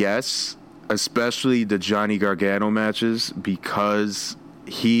yes, especially the Johnny Gargano matches, because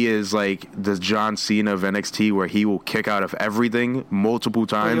he is like the John Cena of NXT, where he will kick out of everything multiple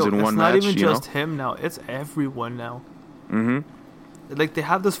times in one match. It's not even just him now; it's everyone now. Like, they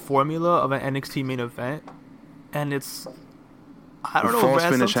have this formula of an NXT main event, and it's, I don't know, false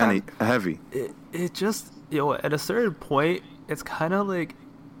finish heavy. It just, at a certain point, it's kind of like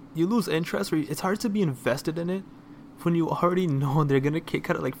you lose interest. It's hard to be invested in it when you already know they're gonna kick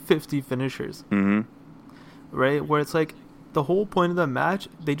out at like 50 finishers, right? Where it's like, the whole point of the match,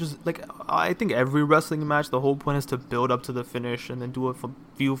 they just, like, I think every wrestling match, the whole point is to build up to the finish and then do a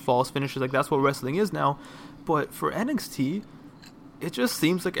few false finishes. Like, that's what wrestling is now. But for NXT, it just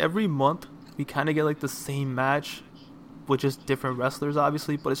seems like every month we kind of get like the same match with just different wrestlers,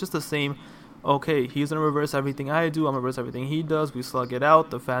 obviously, but it's just the same. Okay, he's gonna reverse everything I do, I'm gonna reverse everything he does, we slug it out,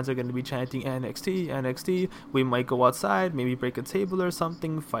 the fans are gonna be chanting NXT, NXT, we might go outside, maybe break a table or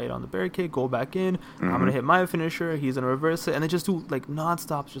something, fight on the barricade, go back in, I'm gonna hit my finisher, he's gonna reverse it, and they just do like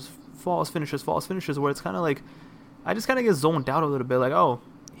non-stop, just false finishes, where it's kind of like, I just kind of get zoned out a little bit, like, oh,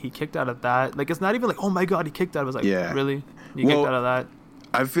 he kicked out of that, like, it's not even like, oh my god, he kicked out, it was like, really? You kicked out of that?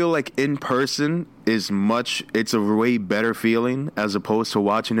 I feel like in person it's a way better feeling as opposed to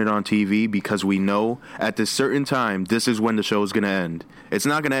watching it on TV, because we know at this certain time, this is when the show is going to end. It's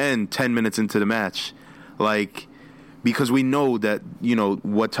not going to end 10 minutes into the match. Like, because we know that, you know,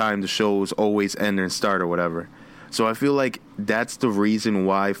 what time the shows always end and start or whatever. So I feel like that's the reason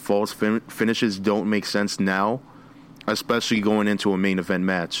why false finishes don't make sense now, especially going into a main event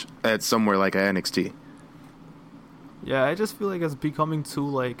match at somewhere like NXT. Yeah, I just feel like it's becoming too,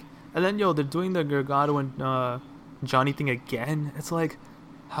 like... And then, they're doing the Gargano and Johnny thing again. It's like,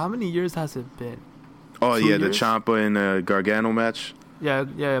 how many years has it been? Oh, 2 yeah, years? the Ciampa and Gargano match? Yeah,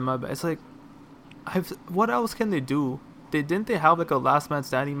 my bad. It's like, what else can they do? Didn't they have, like, a last man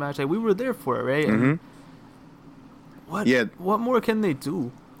standing match? Like, we were there for it, right? And what more can they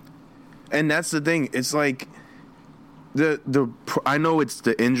do? And that's the thing. It's like... I know it's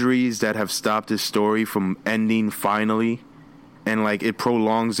the injuries that have stopped this story from ending finally, and like it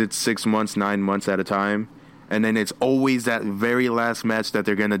prolongs it 6 months, 9 months at a time, and then it's always that very last match that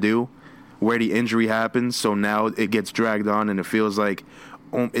they're gonna do where the injury happens. So now it gets dragged on, and it feels like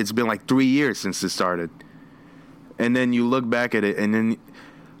it's been like 3 years since it started. And then you look back at it, and then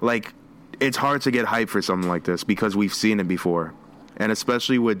like it's hard to get hype for something like this because we've seen it before. And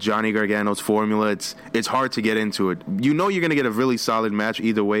especially with Johnny Gargano's formula, it's hard to get into it. You know you're going to get a really solid match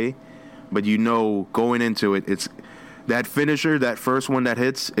either way, but you know going into it, it's that finisher, that first one that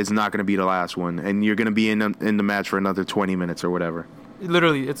hits, is not going to be the last one. And you're going to be in the match for another 20 minutes or whatever.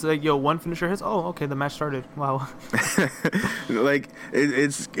 Literally, it's like, one finisher hits, oh, okay, the match started. Wow. Like,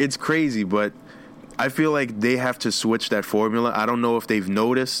 it's crazy, but I feel like they have to switch that formula. I don't know if they've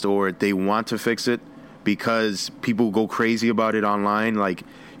noticed or they want to fix it, because people go crazy about it online. Like,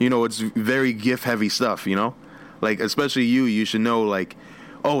 you know, it's very GIF heavy stuff, you know? Like, especially you should know, like,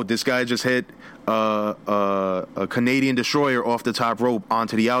 oh, this guy just hit a Canadian Destroyer off the top rope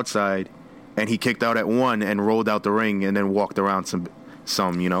onto the outside, and he kicked out at one and rolled out the ring and then walked around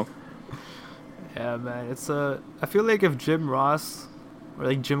some, you know? Yeah, man. I feel like if Jim Ross or,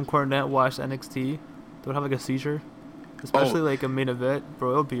 like, Jim Cornette watched NXT, they would have, like, a seizure. Especially like a main event,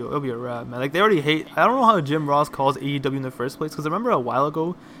 bro. It'll be a wrap, man. Like, they already hate. I don't know how Jim Ross calls AEW in the first place, because I remember a while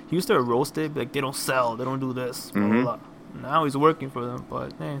ago he used to roast it, like, they don't sell, they don't do this. Blah, blah, blah. Now he's working for them,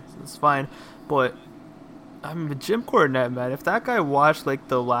 but it's fine. But I mean, Jim Cornette, man, if that guy watched like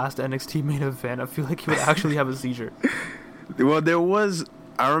the last NXT main event, I feel like he would actually have a seizure. Well,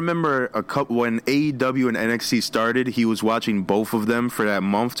 I remember a couple when AEW and NXT started. He was watching both of them for that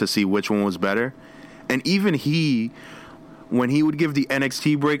month to see which one was better, and even when he would give the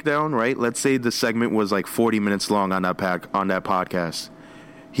NXT breakdown, right? Let's say the segment was like 40 minutes long on that podcast.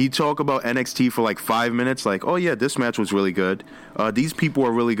 He'd talk about NXT for like 5 minutes, like, oh yeah, this match was really good. These people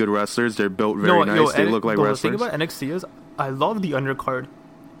are really good wrestlers. They're built very nice. They look like wrestlers. The thing about NXT is, I love the undercard.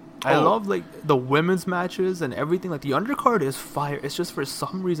 I love like the women's matches and everything. Like, the undercard is fire. It's just for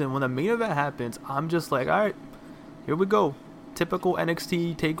some reason when the main event happens, I'm just like, all right, here we go. Typical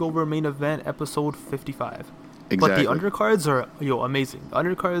NXT TakeOver main event episode 55. Exactly. But the undercards are, amazing. The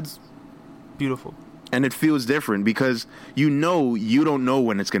undercards, beautiful. And it feels different because you don't know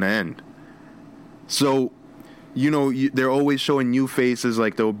when it's going to end. So, they're always showing new faces.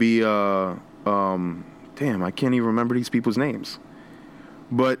 Like, there'll be, I can't even remember these people's names.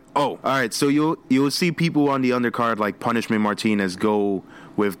 But, all right, so you'll see people on the undercard like Punishment Martinez go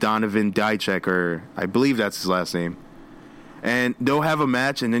with Donovan Dijak, or I believe that's his last name. And they'll have a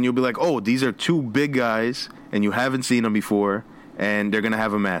match, and then you'll be like, oh, these are two big guys, and you haven't seen them before, and they're going to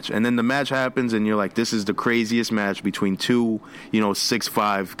have a match. And then the match happens, and you're like, this is the craziest match between two,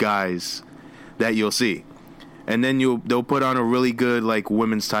 6'5" guys that you'll see. And then they'll put on a really good, like,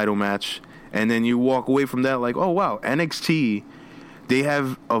 women's title match, and then you walk away from that like, oh, wow, NXT, they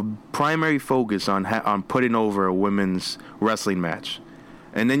have a primary focus on putting over a women's wrestling match.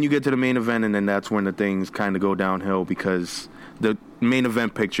 And then you get to the main event, and then that's when the things kind of go downhill, because the main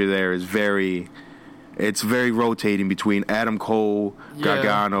event picture there is very rotating between Adam Cole,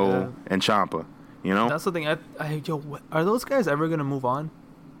 Gargano, and Ciampa. That's the thing. Are those guys ever gonna move on?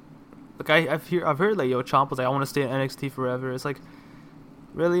 Like, I've heard like, Ciampa's like, I want to stay in NXT forever. It's like,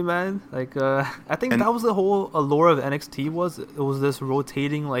 Really, man? Like, I think that was the whole allure of NXT was. It was this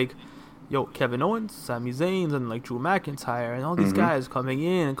rotating, like, yo, Kevin Owens, Sami Zayn, and, like, Drew McIntyre, and all these guys coming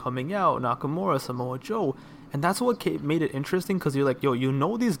in and coming out, Nakamura, Samoa Joe. And that's what made it interesting, because you're like, yo, you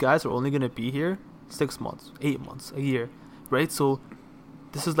know these guys are only going to be here 6 months, 8 months, a year, right? So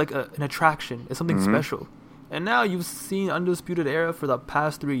this is like an attraction. It's something special. And now you've seen Undisputed Era for the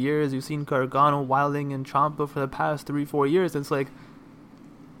past 3 years. You've seen Gargano, Wilding, and Ciampa for the past 3-4 years. And it's like,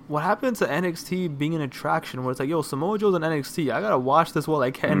 what happened to NXT being an attraction where it's like, yo, Samoa Joe's in NXT. I gotta watch this while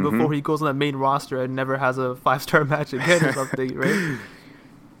I can before he goes on the main roster and never has a 5-star match again or something, right?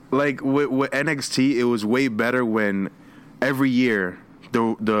 Like with NXT, it was way better when every year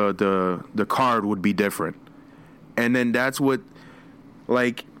the card would be different, and then that's what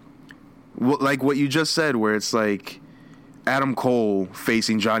what you just said, where it's like Adam Cole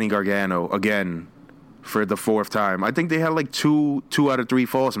facing Johnny Gargano again for the 4th time. I think they had like two out of 3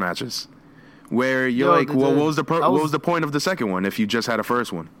 falls matches, where you're like, well, what was the point of the second one if you just had a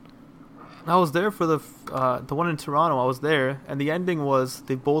first one? I was there for the one in Toronto. I was there, and the ending was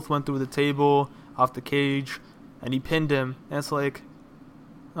they both went through the table, off the cage, and he pinned him. And it's like,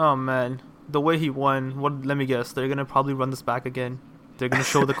 oh man, the way he won. Let me guess, they're gonna probably run this back again. They're gonna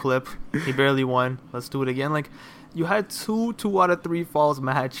show the clip. He barely won. Let's do it again. Like, you had two out of 3 falls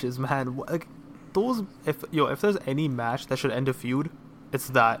matches, man. Like, those, if there's any match that should end a feud, it's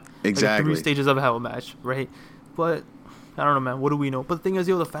that. Exactly. Like a 3 stages of hell match, right? But I don't know, man. What do we know? But the thing is,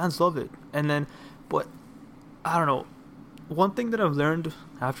 the fans love it. And then, but I don't know. One thing that I've learned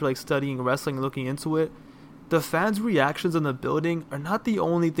after like studying wrestling and looking into it, the fans' reactions in the building are not the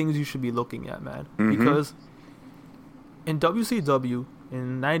only things you should be looking at, man. Because in WCW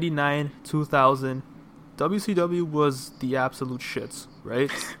in '99, 2000, WCW was the absolute shits, right?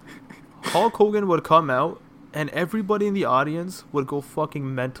 Hulk Hogan would come out, and everybody in the audience would go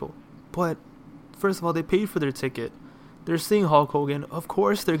fucking mental. But first of all, they paid for their ticket. They're seeing Hulk Hogan. Of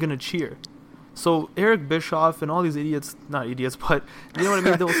course they're going to cheer. So Eric Bischoff and all these idiots, not idiots, but you know what I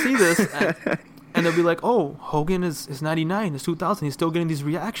mean? They'll see this and they'll be like, oh, Hogan is 99, it's 2000. He's still getting these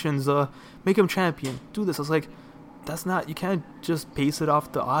reactions. Make him champion. Do this. I was like, that's not, you can't just base it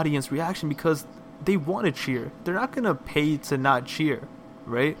off the audience reaction because they want to cheer. They're not going to pay to not cheer,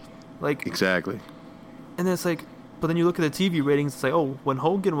 right? Like, exactly. And then it's like, but then you look at the TV ratings, it's like, oh, when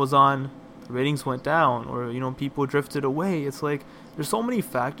Hogan was on, ratings went down, or people drifted away. It's like there's so many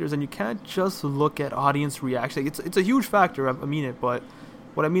factors, and you can't just look at audience reaction. It's a huge factor. I mean it, but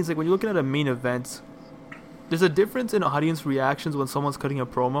what I mean is like when you're looking at a main event, there's a difference in audience reactions when someone's cutting a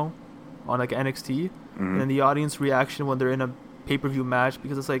promo on like NXT, and then the audience reaction when they're in a pay-per-view match,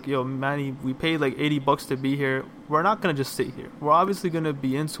 because it's like, yo, Manny, we paid like $80 to be here. We're not gonna just sit here. We're obviously gonna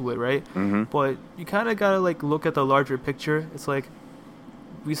be into it, right? But you kind of gotta like look at the larger picture. It's like,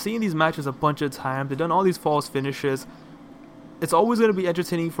 we've seen these matches a bunch of times. They've done all these false finishes. It's always going to be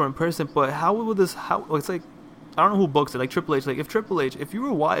entertaining for in person, but how will this... It's like, I don't know who books it. Like Triple H. Like, if Triple H... If you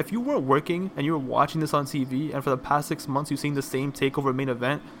weren't working and you were watching this on TV, and for the past 6 months you've seen the same TakeOver main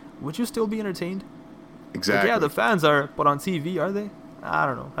event, would you still be entertained? Exactly. Like, yeah, the fans are, but on TV, are they? I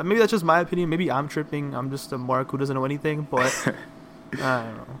don't know. Maybe that's just my opinion. Maybe I'm tripping. I'm just a mark who doesn't know anything, but... I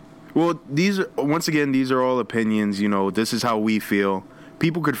don't know. Well, these are all opinions. This is how we feel.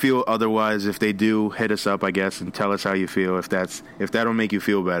 People could feel otherwise. If they do, hit us up, I guess, and tell us how you feel if that'll make you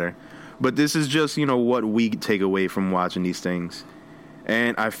feel better. But this is just, what we take away from watching these things.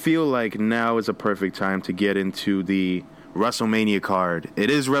 And I feel like now is a perfect time to get into the WrestleMania card.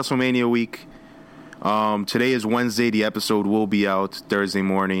 It is WrestleMania week. Today is Wednesday. The episode will be out Thursday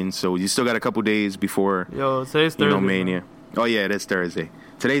morning, so you still got a couple days before today's Thursday, Mania. Man. Oh yeah, it is Thursday.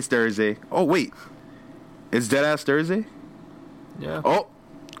 Today's Thursday. Oh wait, it's Deadass Thursday? Yeah. Oh,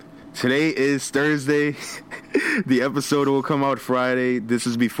 today is Thursday. The episode will come out Friday. This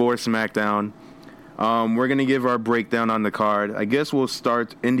is before SmackDown. We're going to give our breakdown on the card. I guess we'll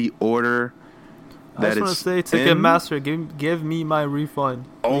start in the order that it's I just want to say, Ticketmaster, give me my refund. Please.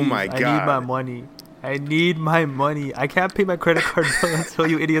 Oh my God. I need my money. I can't pay my credit card bill until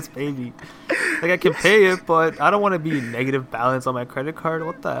you idiots pay me. Like, I can pay it, but I don't want to be negative balance on my credit card.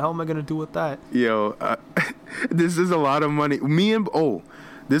 What the hell am I going to do with that? Yo, this is a lot of money.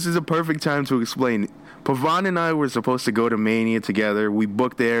 This is a perfect time to explain. Pavan and I were supposed to go to Mania together. We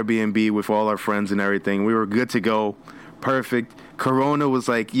booked the Airbnb with all our friends and everything. We were good to go. Perfect. Corona was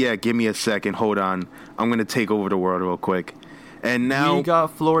like, yeah, give me a second. Hold on. I'm going to take over the world real quick. And now we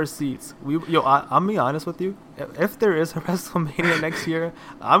got floor seats. I'm being honest with you. If there is a WrestleMania next year,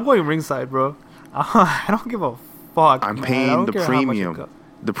 I'm going ringside, bro. I don't give a fuck. I'm paying the premium.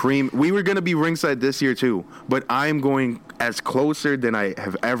 We were gonna be ringside this year too, but I'm going as closer than I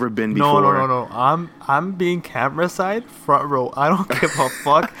have ever been before. No. I'm being camera side, front row. I don't give a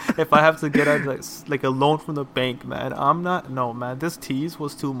fuck if I have to get like a loan from the bank, man. I'm not. No, man. This tease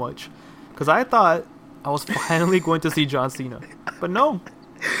was too much, because I thought I was finally going to see John Cena, but no.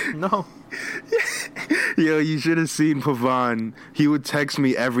 Yo, you should have seen Pavan. He would text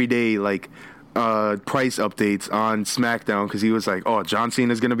me every day, like, price updates on SmackDown, because he was like, "Oh, John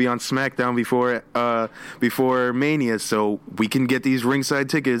Cena's gonna be on SmackDown before Mania, so we can get these ringside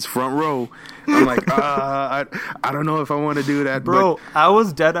tickets front row." I'm like, I don't know if I want to do that, bro. But I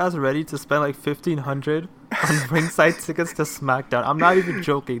was dead ass ready to spend like $1,500 on ringside tickets to SmackDown. I'm not even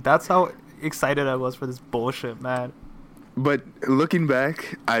joking. That's how excited I was for this bullshit, man. But looking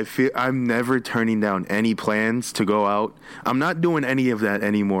back, I feel I'm never turning down any plans to go out. I'm not doing any of that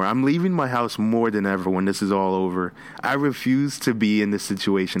anymore. I'm leaving my house more than ever when this is all over. I refuse to be in this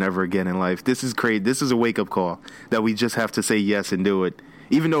situation ever again in life. This is crazy. This is a wake-up call that we just have to say yes and do it,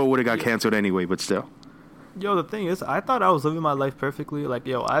 even though it would have got canceled anyway, but still. Yo, the thing is, I thought I was living my life perfectly. Like,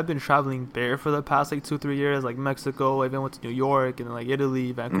 yo, I've been traveling bare for the past, like, 2-3 years. Like, Mexico, I even went to New York, and, like,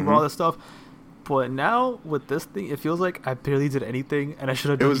 Italy, Vancouver, all this stuff. But now, with this thing, it feels like I barely did anything, and I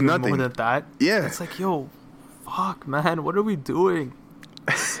should have done more than that. Yeah. It's like, yo, fuck, man, what are we doing?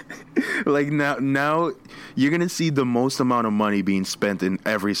 Like, now you're going to see the most amount of money being spent in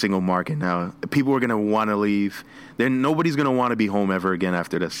every single market now. People are going to want to leave. Then nobody's going to want to be home ever again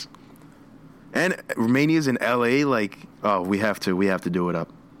after this. And Romania's in LA, like, oh, we have to do it up.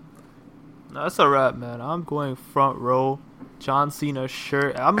 No, that's a wrap, man. I'm going front row. John Cena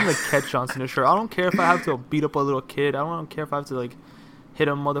shirt. I'm gonna catch John Cena shirt. I don't care if I have to beat up a little kid. I don't care if I have to like hit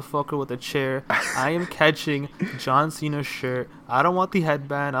a motherfucker with a chair. I am catching John Cena shirt. I don't want the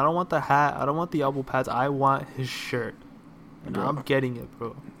headband. I don't want the hat. I don't want the elbow pads. I want his shirt. And bro, I'm getting it,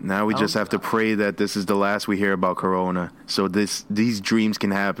 bro. Now we just have to pray that this is the last we hear about Corona, so these dreams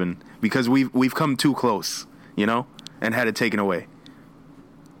can happen, because we've come too close, you know, and had it taken away.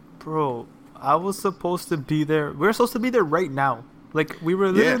 Bro, I was supposed to be there. We were supposed to be there right now. Like, we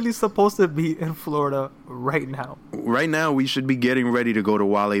were literally supposed to be in Florida right now. Right now, we should be getting ready to go to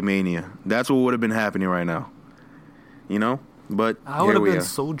Wrestlemania. That's what would have been happening right now. You know? But I would have been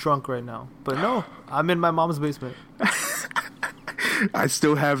so drunk right now. But no, I'm in my mom's basement. I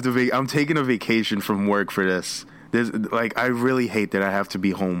still have I'm taking a vacation from work for this. I really hate that I have to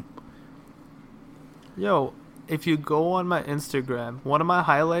be home. Yo, if you go on my Instagram, one of my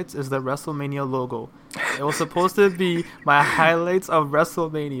highlights is the WrestleMania logo. It was supposed to be my highlights of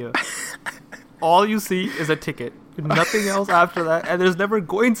WrestleMania. All you see is a ticket. Nothing else after that. And there's never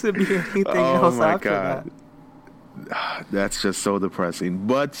going to be anything else after that. That's just so depressing.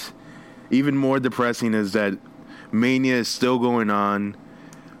 But even more depressing is that Mania is still going on.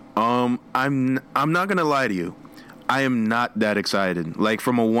 I'm not going to lie to you. I am not that excited. Like,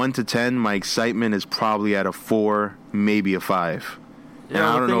 from a 1 to 10, my excitement is probably at a 4, maybe a 5.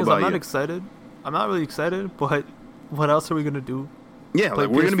 Yeah, the thing is, I'm not excited. I'm not really excited, but what else are we going to do? Yeah, like,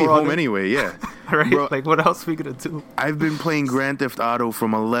 we're going to be home anyway, yeah. Right? Bro, like, what else are we going to do? I've been playing Grand Theft Auto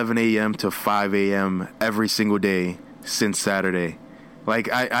from 11 a.m. to 5 a.m. every single day since Saturday. Like,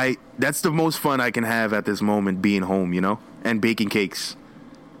 I that's the most fun I can have at this moment, being home, you know? And baking cakes.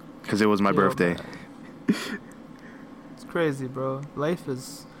 Because it was my birthday. Crazy, bro. Life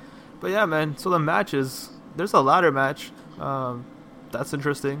is, but yeah, man. So the matches, there's a ladder match. That's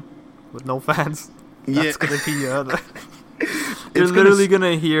interesting, with no fans. That's gonna be you're literally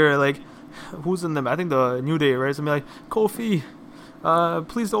gonna hear like, who's in them? I think the New Day, right? It's gonna be like, Kofi,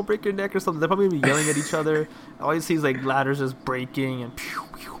 please don't break your neck or something. They're probably gonna be yelling at each other. All you see is like ladders just breaking and pew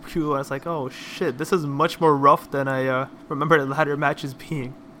pew pew. I was like, oh shit, this is much more rough than I remember the ladder matches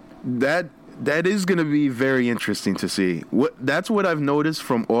being. That is going to be very interesting to see. That's what I've noticed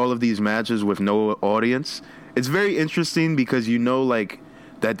from all of these matches with no audience. It's very interesting because you know, like,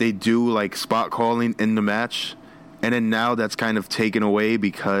 that they do, like, spot calling in the match. And then now that's kind of taken away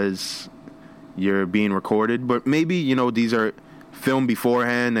because you're being recorded. But maybe, you know, these are filmed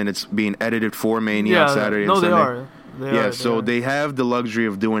beforehand and it's being edited for Mania on Saturday and Sunday. They are. They have the luxury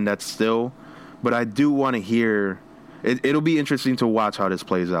of doing that still. But I do want to hear... It'll be interesting to watch how this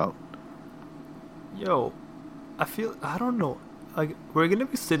plays out. Yo, I don't know. Like, we're going to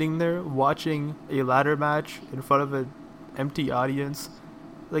be sitting there watching a ladder match in front of an empty audience.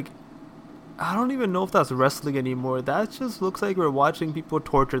 Like, I don't even know if that's wrestling anymore. That just looks like we're watching people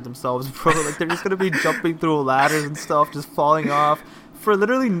torture themselves, bro. Like, they're just going to be jumping through ladders and stuff, just falling off for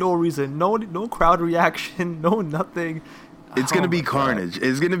literally no reason. No crowd reaction, no nothing. It's going to be carnage.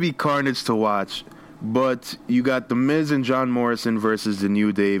 It's going to be carnage to watch. But you got The Miz and John Morrison versus The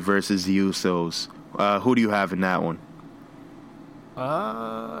New Day versus the Usos. Who do you have in that one?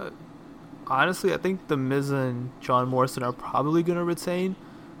 Honestly, I think The Miz and John Morrison are probably gonna retain,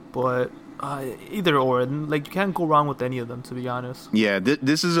 but either or, like you can't go wrong with any of them, to be honest. Yeah,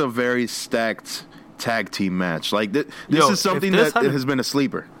 this is a very stacked tag team match. Like this is something that has been a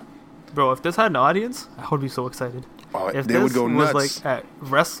sleeper. Bro, if this had an audience, I would be so excited. Oh, if they would go nuts. Was like at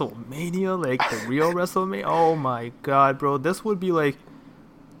WrestleMania, like the real WrestleMania, oh my god, bro, this would be like,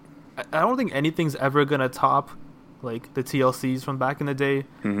 I don't think anything's ever gonna top like the TLCs from back in the day.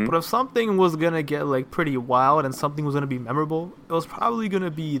 Mm-hmm. But if something was gonna get like pretty wild and something was gonna be memorable, it was probably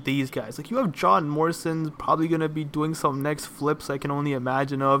gonna be these guys. Like you have John Morrison probably gonna be doing some next flips I can only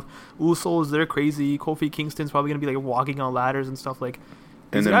imagine of. Usos, they're crazy. Kofi Kingston's probably gonna be like walking on ladders and stuff like.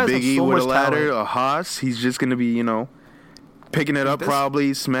 And then Big E with a ladder, a Haas, he's just going to be, picking it up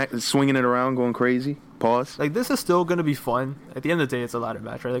probably, swinging it around, going crazy. Pause. Like, this is still going to be fun. At the end of the day, it's a ladder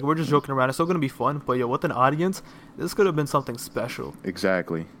match, right? Like, we're just joking around. It's still going to be fun. But, with an audience, this could have been something special.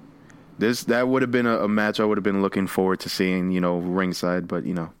 Exactly. That would have been a match I would have been looking forward to seeing, ringside. But,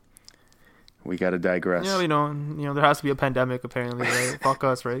 we got to digress. Yeah, there has to be a pandemic, apparently, right? Fuck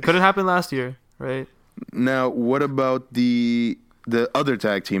us, right? Couldn't happen last year, right? Now, what about the other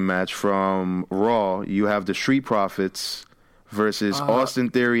tag team match from Raw? You have the Street Profits versus Austin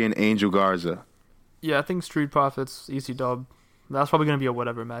Theory and Angel Garza. Yeah, I think Street Profits, easy dub. That's probably going to be a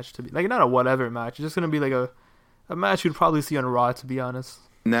whatever match to be. Like, not a whatever match. It's just going to be like a match you'd probably see on Raw, to be honest.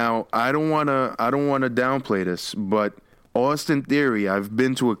 Now, I don't want to downplay this, but Austin Theory, I've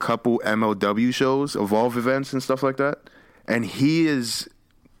been to a couple MLW shows, Evolve events and stuff like that, and he is,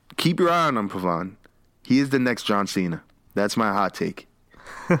 keep your eye on him, Pavan. He is the next John Cena. That's my hot take.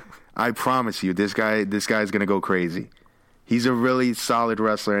 I promise you, this guy's gonna go crazy. He's a really solid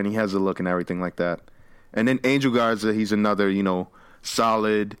wrestler, and he has a look and everything like that. And then Angel Garza, he's another,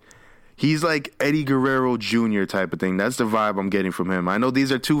 solid. He's like Eddie Guerrero Jr. type of thing. That's the vibe I'm getting from him. I know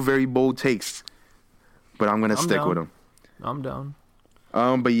these are two very bold takes, but I'm gonna stick with him. I'm down.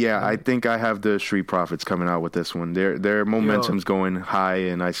 But yeah, I think I have the Street Profits coming out with this one. Their momentum's going high,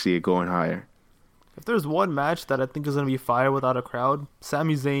 and I see it going higher. If there's one match that I think is going to be fire without a crowd,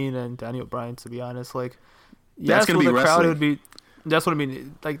 Sami Zayn and Daniel Bryan, to be honest. Like, that's going to be wrestling. Crowd, it would be, that's what I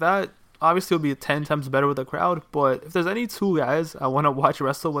mean. Like, that obviously would be 10 times better with a crowd, but if there's any two guys I want to watch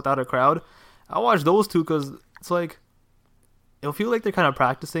wrestle without a crowd, I'll watch those two because it's like, it'll feel like they're kind of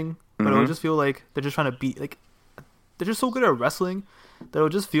practicing, but it'll just feel like they're just trying to beat, like, they're just so good at wrestling that it'll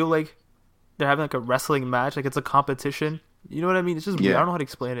just feel like they're having like a wrestling match, like it's a competition. You know what I mean? It's just weird. I don't know how to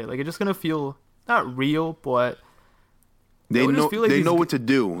explain it. Like, it's just going to feel not real, but they know like they know what to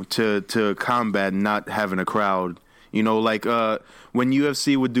do to combat not having a crowd. Like when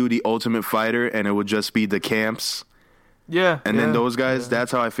UFC would do the Ultimate Fighter and it would just be the camps. Yeah. And then those guys,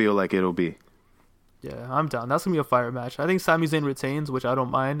 that's how I feel like it'll be. Yeah, I'm down. That's going to be a fire match. I think Sami Zayn retains, which I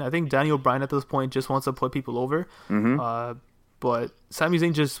don't mind. I think Daniel Bryan at this point just wants to put people over. But Sami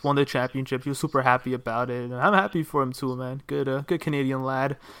Zayn just won the championship. He was super happy about it. And I'm happy for him too, man. Good Canadian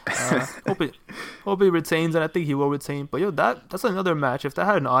lad. Hope he retains, and I think he will retain. But that's another match. If that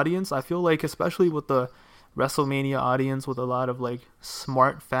had an audience, I feel like, especially with the WrestleMania audience, with a lot of like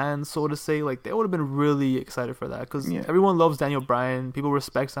smart fans, so to say, like they would have been really excited for that because everyone loves Daniel Bryan. People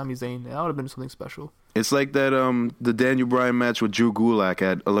respect Sami Zayn. That would have been something special. It's like that the Daniel Bryan match with Drew Gulak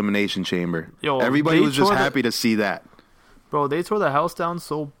at Elimination Chamber. Everybody was just happy to see that. Bro, they tore the house down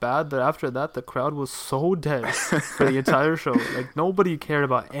so bad that after that, the crowd was so dead for the entire show. Like, nobody cared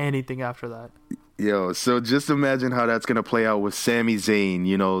about anything after that. So just imagine how that's going to play out with Sami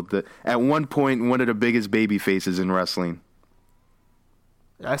Zayn, at one point, one of the biggest baby faces in wrestling.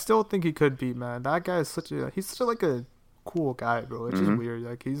 I still think he could be, man. That guy is he's such a cool guy, bro. It's just weird.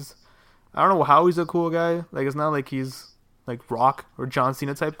 Like, I don't know how he's a cool guy. Like, it's not like he's, like, Rock or John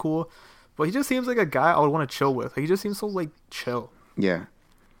Cena type cool. But he just seems like a guy I would want to chill with. Like, he just seems so, like, chill. Yeah.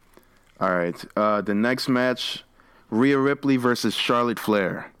 All right. The next match, Rhea Ripley versus Charlotte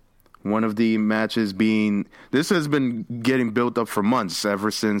Flair. One of the matches this has been getting built up for months,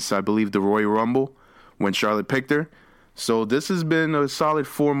 ever since, I believe, the Royal Rumble, when Charlotte picked her. So this has been a solid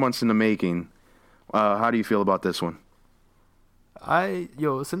 4 months in the making. How do you feel about this one?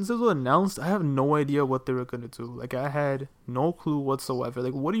 Since it was announced, I have no idea what they were going to do. Like, I had no clue whatsoever.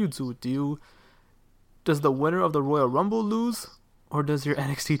 Like, what do? Does the winner of the Royal Rumble lose? Or does your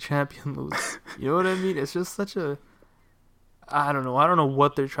NXT champion lose? You know what I mean? It's just such a... I don't know. I don't know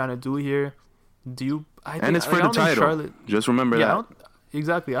what they're trying to do here. And it's for the title. Just remember that.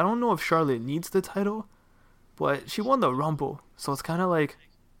 Exactly. I don't know if Charlotte needs the title, but she won the Rumble. So it's kind of like...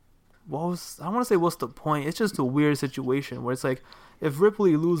 I don't want to say what's the point. It's just a weird situation where it's like, if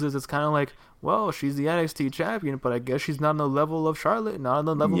Ripley loses, it's kind of like, well, she's the NXT champion, but I guess she's not on the level of Charlotte, not on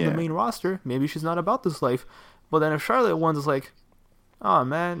the level of the main roster. Maybe she's not about this life. But then if Charlotte wins, it's like, oh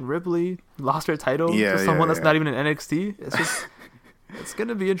man, Ripley lost her title to someone that's not even in NXT. It's just, it's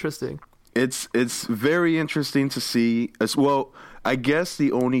gonna be interesting. It's very interesting to see as well. I guess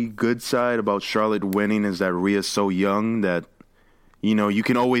the only good side about Charlotte winning is that Rhea's so young that, you know, you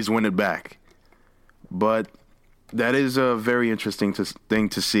can always win it back. But that is a very interesting thing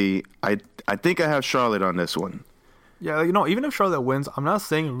to see. I think I have Charlotte on this one. Yeah, you know, even if Charlotte wins, I'm not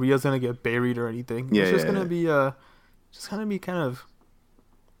saying Rhea's gonna get buried or anything. It's just gonna be kind of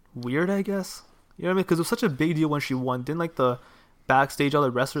weird, I guess. You know what I mean? Because it was such a big deal when she won. Didn't like the backstage all the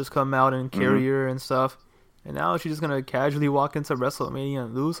wrestlers come out and carry her and stuff? And now she's just gonna casually walk into WrestleMania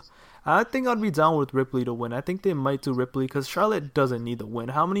and lose. I think I'd be down with Ripley to win. I think they might do Ripley because Charlotte doesn't need the win.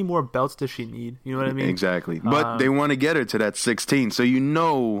 How many more belts does she need? You know what I mean? Exactly. But they want to get her to that 16, so you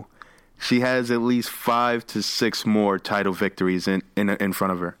know she has at least 5 to 6 more title victories in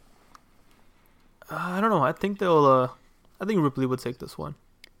front of her. I don't know. I think they'll. I think Ripley would take this one.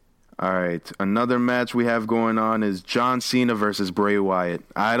 All right. Another match we have going on is John Cena versus Bray Wyatt.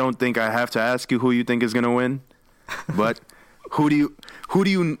 I don't think I have to ask you who you think is going to win, but who do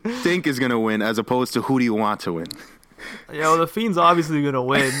you think is going to win as opposed to who do you want to win? Yeah, well, the Fiend's obviously going to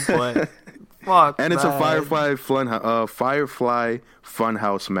win, but fuck. And it's man. a Firefly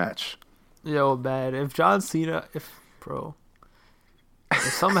Funhouse match. Yo, man. If John Cena, if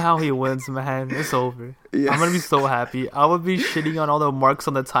somehow he wins, man, it's over. Yeah. I'm gonna be so happy. I would be shitting on all the marks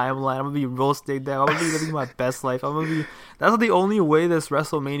on the timeline. I'm gonna be roasting them. I'm gonna be living my best life. That's the only way this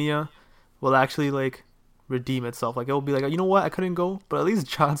WrestleMania will actually like redeem itself. Like it'll be like, you know what, I couldn't go, but at least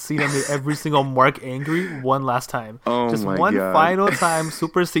John Cena made every single mark angry one last time. Just one final time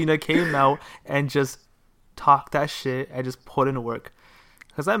Super Cena came out and just talked that shit and just put in work.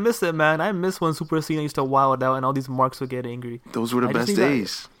 Because I miss it, man. I miss when Super Cena used to wild out and all these marks would get angry. Those were the best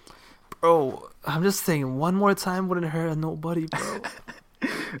days. Bro, I'm just saying, one more time wouldn't hurt nobody, bro.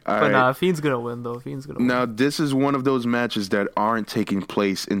 Nah, Fiend's going to win, though. Now, this is one of those matches that aren't taking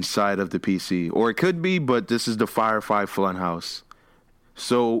place inside of the PC. Or it could be, but this is the Firefly Funhouse.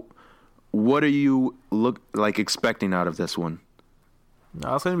 So, what are you expecting out of this one?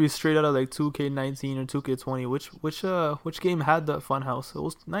 No, it's gonna be straight out of like 2K19 or 2K20. Which game had the Funhouse? It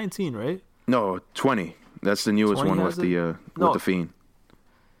was 19, right? No, 20. That's the newest one with the Fiend.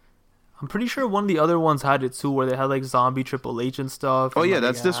 I'm pretty sure one of the other ones had it too, where they had like zombie Triple H and stuff. Oh yeah,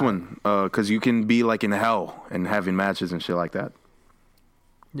 that's this one. Because you can be like in hell and having matches and shit like that.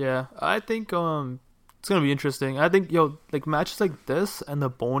 Yeah, I think it's gonna be interesting. I think like matches like this and the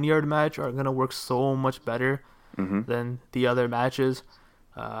Boneyard match are gonna work so much better than the other matches.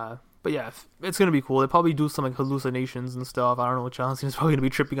 But yeah, it's gonna be cool. They probably do some like hallucinations and stuff. I don't know. John Cena's probably gonna be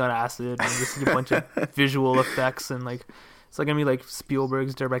tripping on acid and just see a bunch of visual effects and like it's like gonna be like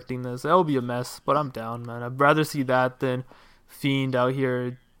Spielberg's directing this. That'll be a mess, but I'm down, man. I'd rather see that than Fiend out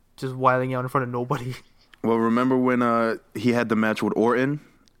here just wilding out in front of nobody. Well, remember when he had the match with Orton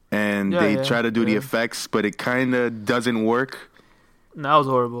and they try to do the effects, but it kind of doesn't work. That was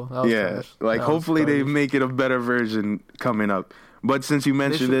horrible. That was trash. Like hopefully they make it a better version coming up. But since you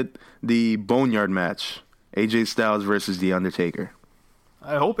mentioned it, the Boneyard match, AJ Styles versus The Undertaker.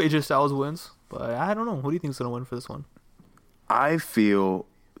 I hope AJ Styles wins, but I don't know. Who do you think's gonna win for this one? I feel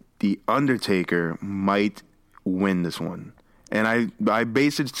The Undertaker might win this one, and I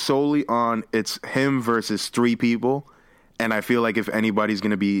base it solely on it's him versus 3 people, and I feel like if anybody's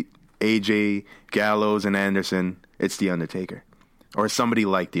gonna be AJ, Gallows, and Anderson, it's The Undertaker, or somebody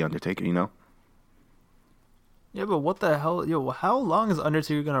like The Undertaker, you know. Yeah, but what the hell? How long is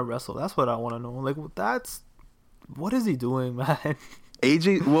Undertaker gonna wrestle? That's what I want to know. Like, what is he doing, man?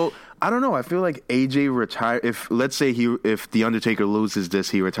 AJ, well, I don't know. I feel like AJ retire. Let's say if The Undertaker loses this,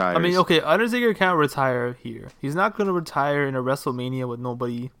 he retires. I mean, okay, Undertaker can't retire here. He's not gonna retire in a WrestleMania with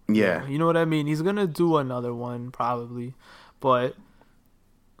nobody. Yeah, you know what I mean. He's gonna do another one probably, but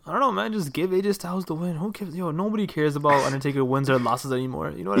I don't know, man. Just give AJ Styles the win. Who cares? Nobody cares about Undertaker wins or losses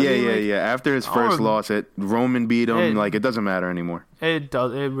anymore. You know what I mean? Yeah. After his first loss, Roman beat him. It doesn't matter anymore. It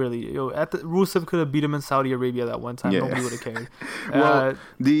does. It really. Rusev could have beat him in Saudi Arabia that one time. Yeah. Nobody would have cared. Well,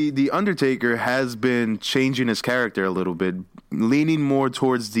 the Undertaker has been changing his character a little bit, leaning more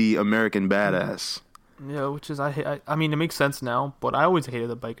towards the American badass. Yeah, which is I mean, it makes sense now, but I always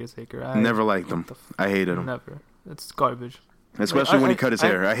hated the Biker Taker. Never liked him. I hated him. Never. It's garbage. Especially when he cut his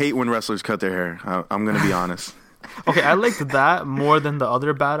hair. I hate when wrestlers cut their hair. I'm going to be honest. Okay, I liked that more than the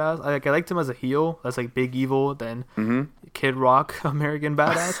other badass. I liked him as a heel. That's like Big Evil, then Kid Rock, American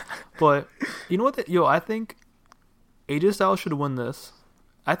Badass. But you know what? I think AJ Styles should win this.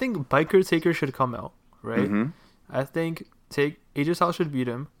 I think Biker Taker should come out, right? I think AJ Styles should beat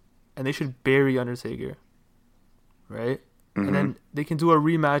him, and they should bury Undertaker, right? And then they can do a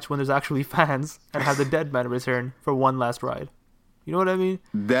rematch when there's actually fans and have the dead man return for one last ride. You know what I mean?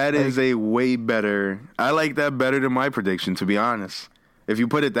 That is a way better. I like that better than my prediction, to be honest. If you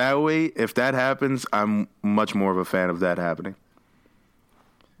put it that way, if that happens, I'm much more of a fan of that happening.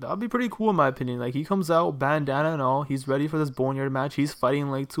 That would be pretty cool in my opinion. Like, he comes out, bandana and all. He's ready for this Boneyard match. He's fighting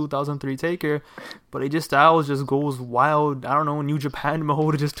like 2003 Taker. But AJ Styles just goes wild. I don't know, New Japan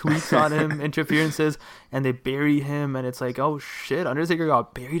mode. Just tweets on him, interferences. And they bury him. And it's like, oh shit, Undertaker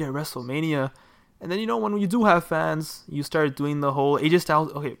got buried at WrestleMania. And then, when you do have fans, you start doing the whole AJ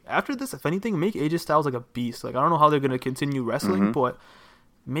Styles. Okay, after this, if anything, make AJ Styles like a beast. Like, I don't know how they're going to continue wrestling, but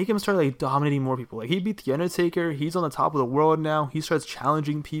make him start like dominating more people. Like, he beat The Undertaker. He's on the top of the world now. He starts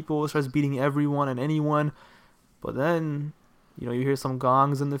challenging people, starts beating everyone and anyone. But then, you hear some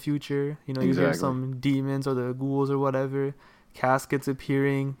gongs in the future. You hear some demons or the ghouls or whatever. Caskets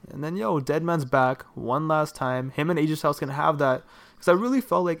appearing. And then, Deadman's back one last time. Him and AJ Styles can have that. Because I really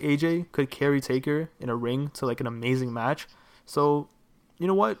felt like AJ could carry Taker in a ring to like an amazing match. So, you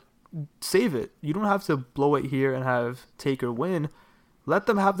know what? Save it. You don't have to blow it here and have Taker win. Let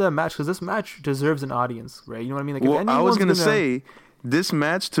them have that match, because this match deserves an audience, right? You know what I mean? Like, well, I was going to say, this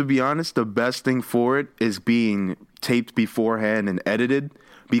match, to be honest, the best thing for it is being taped beforehand and edited,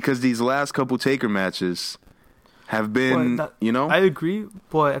 because these last couple Taker matches have been, I agree,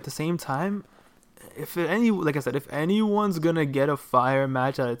 but at the same time, if anyone's gonna get a fire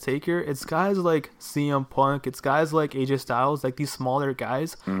match out of Taker, it's guys like CM Punk, it's guys like AJ Styles, like these smaller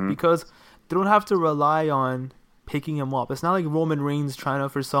guys, because they don't have to rely on picking him up. It's not like Roman Reigns trying to,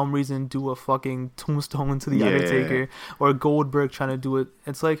 for some reason, do a fucking tombstone to the Undertaker, or Goldberg trying to do it.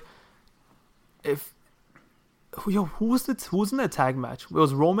 It's like, who was in that tag match? It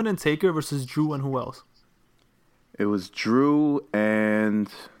was Roman and Taker versus Drew and who else? It was Drew and...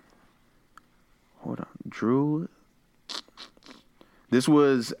 Hold on. Drew. This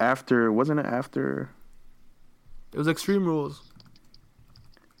was after, wasn't it after? It was Extreme Rules.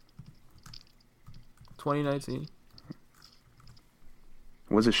 2019.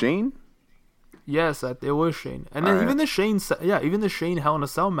 Was it Shane? Yes, it was Shane. And then even the Shane Hell in a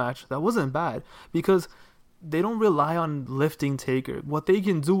Cell match, that wasn't bad, because they don't rely on lifting Taker. What they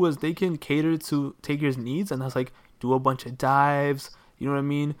can do is they can cater to Taker's needs, and that's like do a bunch of dives. You know what I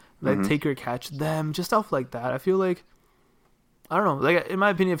mean? Let Taker catch them, just stuff like that. I feel like, I don't know. Like, in my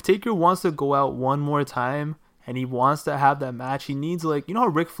opinion, if Taker wants to go out one more time and he wants to have that match, he needs, like, you know how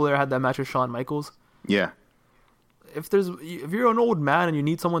Ric Flair had that match with Shawn Michaels? Yeah. If you're an old man and you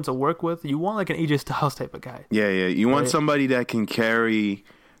need someone to work with, you want like an AJ Styles type of guy. Yeah. You want somebody that can carry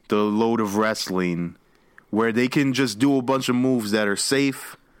the load of wrestling, where they can just do a bunch of moves that are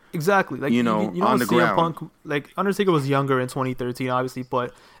safe. Exactly, like on the ground. Punk, like Undertaker was younger in 2013, obviously,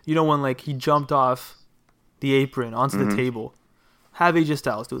 but when like he jumped off the apron onto the table, have AJ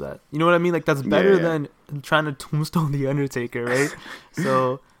Styles do that. You know what I mean? Like, that's better than trying to tombstone the Undertaker, right?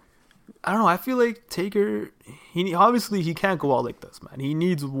 So I don't know. I feel like Taker, he can't go out like this, man. He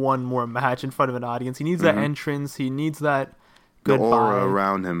needs one more match in front of an audience. He needs that entrance. He needs that goodbye, the aura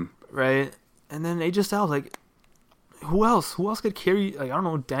around him, right? And then AJ Styles, like. Who else could carry, like, I don't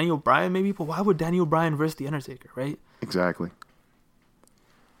know, Daniel Bryan maybe, but why would Daniel Bryan versus The Undertaker, right? Exactly.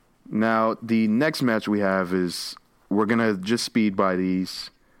 Now, the next match we have is, we're going to just speed by these.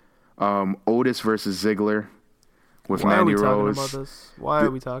 Otis versus Ziggler with Mandy Rose. Why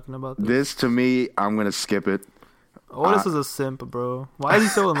are we talking about this? This, to me, I'm going to skip it. Otis is a simp, bro. Why is he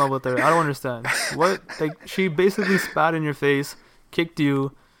so in love with her? I don't understand. What? Like, she basically spat in your face, kicked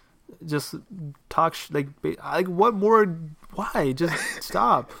you, just talk like what more? Why? Just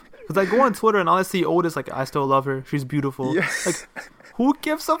stop. Because I go on Twitter and all I see Otis, like, I still love her, she's beautiful. Like, who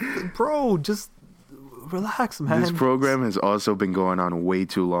gives up? Bro, just relax, man. This program has also been going on way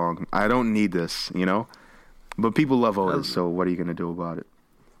too long. I don't need this, but people love Otis, so what are you gonna do about it?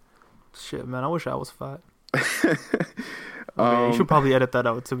 Shit, man, I wish I was fat. You should probably edit that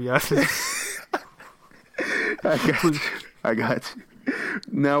out, to be honest. I got you.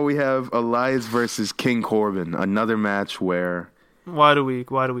 Now we have Elias versus King Corbin, another match where why do we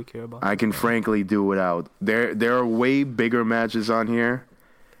care about? I can frankly do without. There are way bigger matches on here.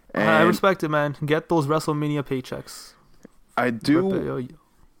 And I respect it, man. Get those WrestleMania paychecks. I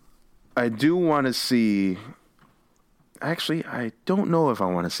do want to see. Actually, I don't know if I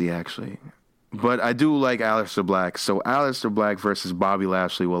want to see. Actually, But I do like Aleister Black. So Aleister Black versus Bobby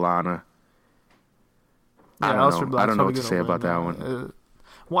Lashley will honor. I don't know what to say about that one.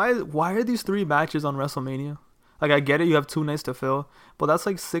 Why are these 3 matches on WrestleMania? Like, I get it, you have 2 nights to fill, but that's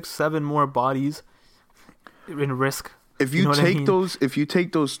like 6, 7 more bodies in risk. If you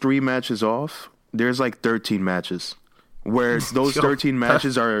take those 3 matches off, there's like 13 matches. Where those 13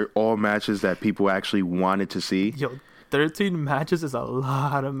 matches are all matches that people actually wanted to see. Yo, 13 matches is a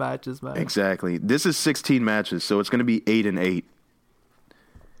lot of matches, man. Exactly. This is 16 matches, so it's going to be 8 and 8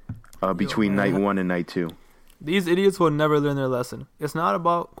 between night 1 and night 2. These idiots will never learn their lesson. It's not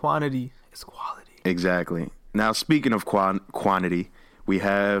about quantity, it's quality. Exactly. Now, speaking of quantity, we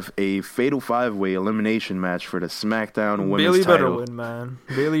have a Fatal 5-Way elimination match for the SmackDown Women's title. Bayley better win, man.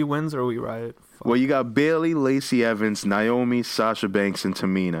 Bayley wins or we riot. Fuck. Well, you got Bayley, Lacey Evans, Naomi, Sasha Banks, and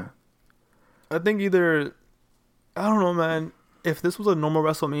Tamina. I think either... I don't know, man. If this was a normal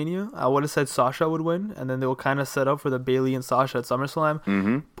WrestleMania, I would have said Sasha would win, and then they will kind of set up for the Bayley and Sasha at SummerSlam.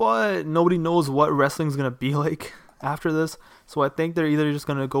 Mm-hmm. But nobody knows what wrestling's going to be like after this. So I think they're either just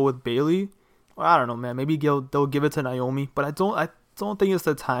going to go with Bayley, or I don't know, man. Maybe they'll give it to Naomi. But I don't think it's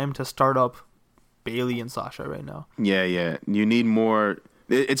the time to start up Bayley and Sasha right now. Yeah. You need more.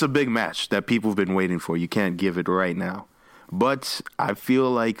 It's a big match that people have been waiting for. You can't give it right now. But I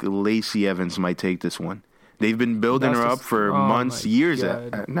feel like Lacey Evans might take this one. They've been building her up for months, years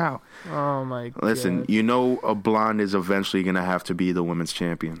now. Oh, my God. Listen, you know a blonde is eventually going to have to be the women's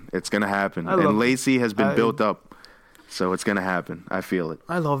champion. It's going to happen. And Lacey has been built up, so it's going to happen. I feel it.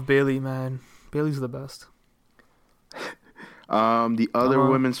 I love Bayley, man. Bayley's the best. The other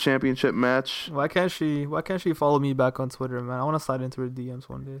women's championship match. Why can't she follow me back on Twitter, man? I want to slide into her DMs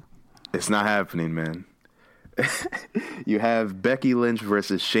one day. It's not happening, man. You have Becky Lynch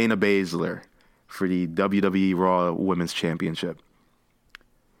versus Shayna Baszler for the WWE Raw Women's Championship.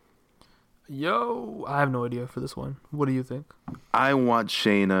 Yo, I have no idea for this one. What do you think? I want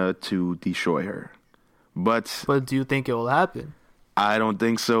Shayna to destroy her. But do you think it will happen? I don't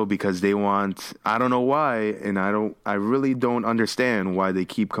think so, because they want... I don't know why, and I really don't understand why they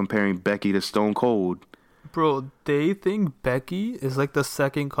keep comparing Becky to Stone Cold. Bro, they think Becky is like the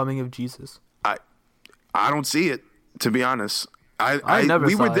second coming of Jesus. I don't see it, to be honest.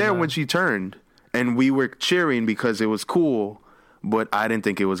 We were there when she turned, and we were cheering because it was cool, but I didn't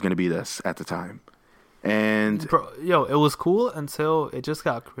think it was going to be this at the time. And bro, it was cool until it just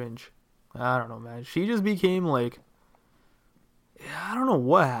got cringe. I don't know, man. She just became like... I don't know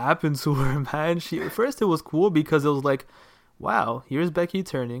what happened to her, man. At first it was cool because it was like, wow, here's Becky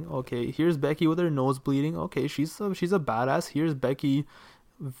turning. Okay, here's Becky with her nose bleeding. Okay, she's a badass. Here's Becky.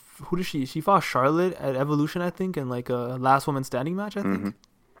 Who did she? She fought Charlotte at Evolution, I think, in like a last woman standing match, I think. Mm-hmm.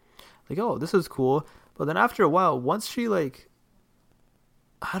 Like, oh, this is cool. But then after a while, once she like,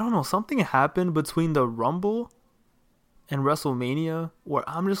 I don't know, something happened between the Rumble and WrestleMania where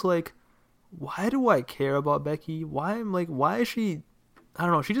I'm just like, why do I care about Becky? Why is she... I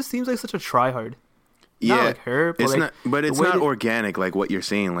don't know. She just seems like such a tryhard. Yeah. Not like her, but it's not organic like what you're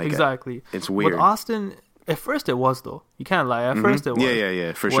saying. Like, exactly. It's weird. With Austin, at first it was, though. You can't lie. At first it was.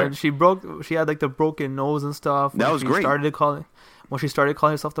 Yeah, for sure. When she had like the broken nose and stuff. That was great. When she started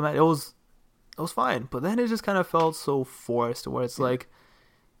calling herself the man, it was fine. But then it just kind of felt so forced, where it's like...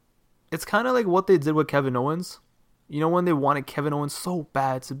 It's kind of like what they did with Kevin Owens. You know, when they wanted Kevin Owens so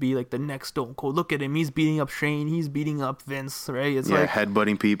bad to be like the next Stone Cold. Look at him. He's beating up Shane. He's beating up Vince, right? It's like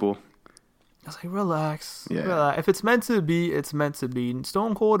headbutting people. It's like, relax. Yeah. Relax. If it's meant to be, it's meant to be. And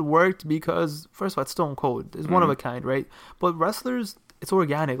Stone Cold worked because, first of all, it's Stone Cold. It's one of a kind, right? But wrestlers, it's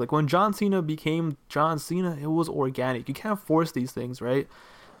organic. Like when John Cena became John Cena, it was organic. You can't force these things, right?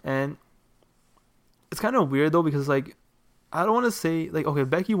 And it's kind of weird, though, because like, I don't want to say, like, okay,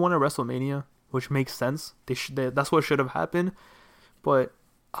 Becky won at WrestleMania, which makes sense. That's what should have happened. But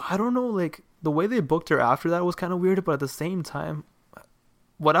I don't know, like, the way they booked her after that was kind of weird. But at the same time,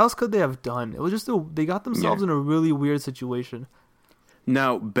 what else could they have done? It was just they got themselves in a really weird situation.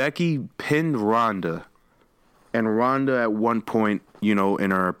 Now, Becky pinned Ronda. And Ronda at one point, you know,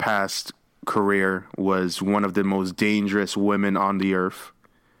 in her past career was one of the most dangerous women on the earth.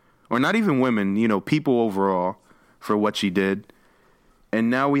 Or not even women, you know, people overall for what she did. And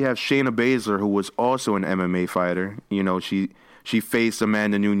now we have Shayna Baszler, who was also an MMA fighter. You know, she faced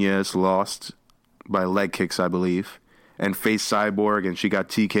Amanda Nunes, lost by leg kicks, I believe, and faced Cyborg, and she got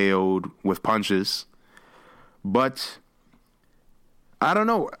TKO'd with punches. But I don't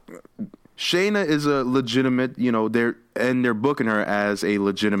know. Shayna is a legitimate, you know, they're booking her as a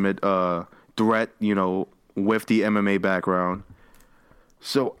legitimate threat, you know, with the MMA background.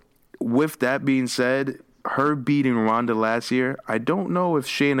 So with that being said, her beating Ronda last year, I don't know if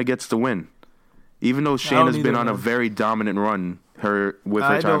Shayna gets the win. Even though Shayna's been on a very dominant run her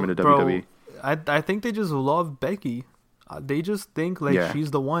time in the WWE. I think they just love Becky. They just think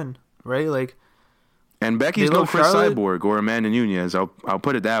she's the one, right? Like, and Becky's no Chris Cyborg or Amanda Nunes. I'll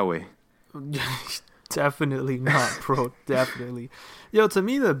put it that way. Definitely not, bro. Definitely. Yo, to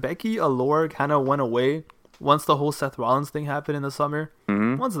me, the Becky allure kind of went away once the whole Seth Rollins thing happened in the summer.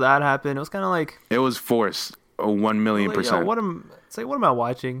 Mm-hmm. Once that happened, it was kind of like... It was forced. 1,000,000%. Yo, what am I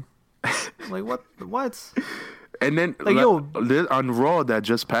watching? Like, what? And then, on Raw that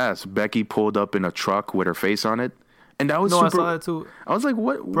just passed, Becky pulled up in a truck with her face on it. And that was super... I saw that too. I was like,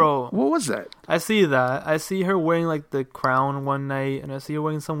 what? Bro. What was that? I see that. I see her wearing, like, the crown one night, and I see her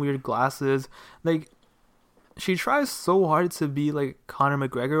wearing some weird glasses. Like, she tries so hard to be, like, Conor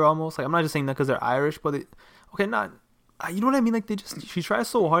McGregor almost. Like, I'm not just saying that because they're Irish, but you know what I mean? Like, she tries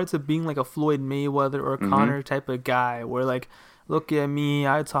so hard to being, like, a Floyd Mayweather or a Conor type of guy where, like, look at me,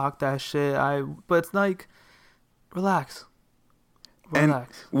 I talk that shit. But it's like, relax. And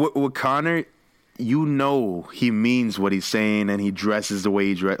with Conor... You know he means what he's saying, and he dresses the way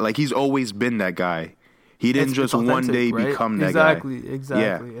he dresses. Like, he's always been that guy. He didn't just one day become that guy.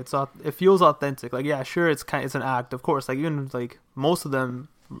 Exactly. Yeah. It feels authentic. Like, yeah, sure, it's an act, of course. Like, even like most of them,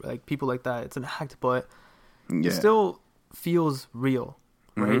 like people like that, it's an act, but it still feels real,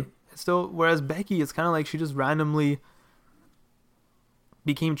 right? It's still. Whereas Becky, it's kind of like she just randomly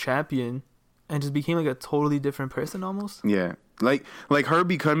became champion and just became like a totally different person, almost. Yeah. Like her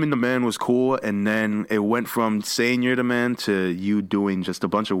becoming the man was cool, and then it went from saying you're the man to you doing just a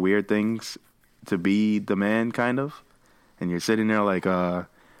bunch of weird things to be the man, kind of. And you're sitting there like, I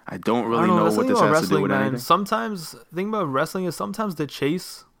don't really know what this has to do with anything. Sometimes, the thing about wrestling is sometimes the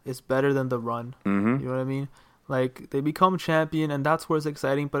chase is better than the run. Mm-hmm. You know what I mean? Like, they become champion, and that's where it's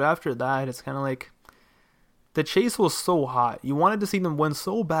exciting. But after that, it's kind of like... The chase was so hot. You wanted to see them win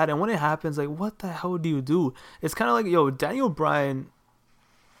so bad, and when it happens, like, what the hell do you do? It's kind of like, yo, Daniel Bryan,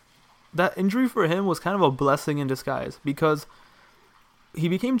 that injury for him was kind of a blessing in disguise, because he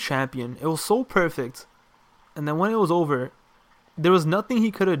became champion. It was so perfect, and then when it was over, there was nothing he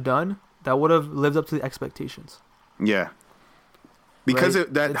could have done that would have lived up to the expectations. Yeah. Because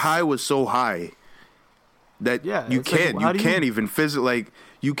that high was so high that you can't even physically, like,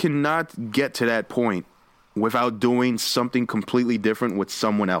 you cannot get to that point without doing something completely different with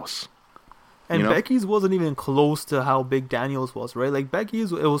someone else. And Becky's wasn't even close to how big Daniel's was, right? Like,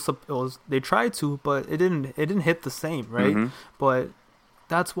 Becky's, it was they tried to, but it didn't hit the same, right? Mm-hmm. But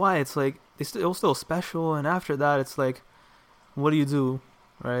that's why it's like it was still special, and after that it's like, what do you do,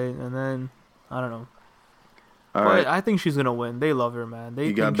 right? And then I don't know. But I think she's gonna win. They love her, man.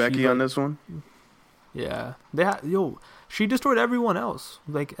 You got Becky on this one? Yeah. She destroyed everyone else.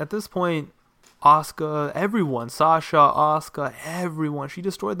 Like, at this point, Asuka, everyone, Sasha, Asuka, everyone. She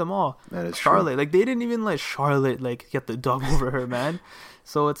destroyed them all. That is Charlotte, true. like, they didn't even let Charlotte like get the dub over her, man.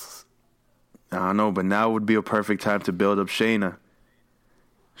 So it's... I don't know, but now would be a perfect time to build up Shayna.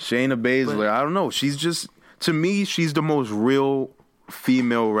 Shayna Baszler, I don't know. She's just, to me, she's the most real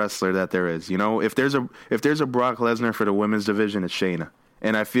female wrestler that there is. You know, if there's a Brock Lesnar for the women's division, it's Shayna,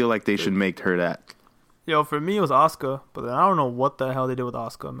 and I feel like they should make her that. Yo, for me, it was Asuka, but then I don't know what the hell they did with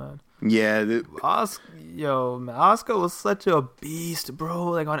Asuka, man. Yeah, Asuka was such a beast,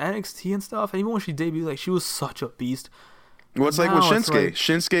 bro. Like, on NXT and stuff, and even when she debuted, like, she was such a beast. Well, it's like with Shinsuke.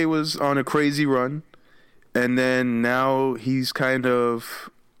 Shinsuke was on a crazy run, and then now he's kind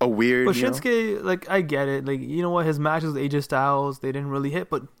of a weird. But Shinsuke, like, I get it. Like, you know what? His matches with AJ Styles, they didn't really hit,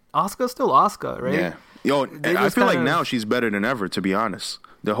 but Asuka's still Asuka, right? Yeah. Yo, I feel like now she's better than ever, to be honest.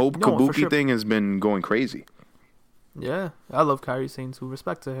 The whole Kabuki thing has been going crazy. Yeah, I love Kairi Sane too.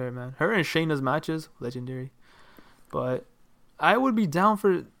 Respect to her, man. Her and Shayna's matches, legendary. But I would be down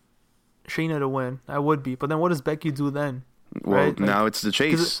for Shayna to win. I would be. But then what does Becky do then? Well, right? Now it's the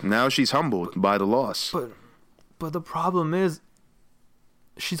chase. Now she's humbled by the loss. But the problem is,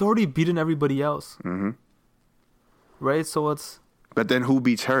 she's already beaten everybody else. Mm-hmm. Right? So it's... But then who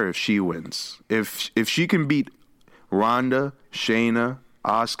beats her if she wins? If she can beat Ronda, Shayna,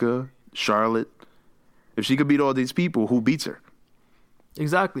 Asuka, Charlotte... If she could beat all these people, who beats her?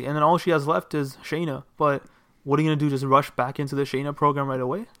 Exactly. And then all she has left is Shayna. But what are you going to do? Just rush back into the Shayna program right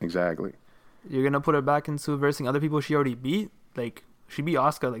away? Exactly. You're going to put her back into versing other people she already beat? Like, she beat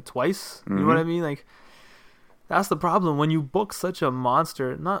Asuka, like, twice? You know what I mean? Like, that's the problem. When you book such a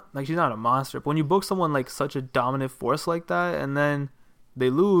monster, not, like, she's not a monster, but when you book someone, like, such a dominant force like that, and then they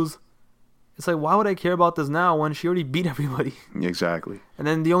lose... It's like, why would I care about this now when she already beat everybody? Exactly. And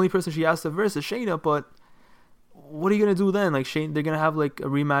then the only person she has to verse is Shayna, but what are you going to do then? Like, they're going to have, like, a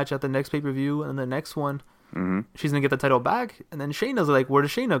rematch at the next pay-per-view, and the next one, she's gonna get the title back, and then Shayna's like, where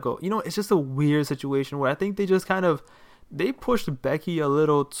does Shayna go? You know, it's just a weird situation where I think they just kind of they pushed Becky a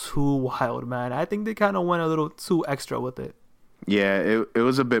little too wild, man. I think they kind of went a little too extra with it. Yeah, it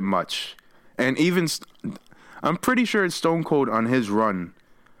was a bit much. And even, I'm pretty sure it's Stone Cold on his run,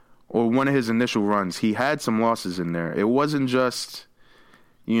 or one of his initial runs, he had some losses in there. It wasn't just,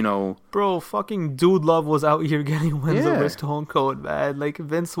 you know... Bro, fucking Dude Love was out here getting wins over Stone Cold, man. Like,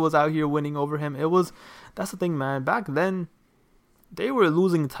 Vince was out here winning over him. That's the thing, man. Back then, they were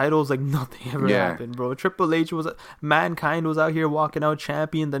losing titles like nothing ever happened, bro. Triple H Mankind was out here walking out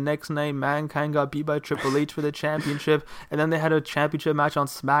champion. The next night, Mankind got beat by Triple H for the championship, and then they had a championship match on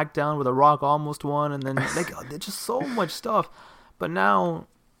SmackDown where The Rock almost won, and then like there's just so much stuff. But now,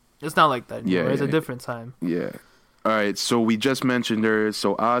 it's not like that anymore. It's a different time. Yeah. All right, so we just mentioned her.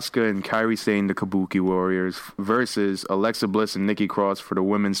 So Asuka and Kairi Sane, the Kabuki Warriors, versus Alexa Bliss and Nikki Cross for the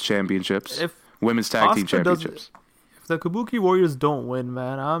women's championships, women's tag team championships. If the Kabuki Warriors don't win,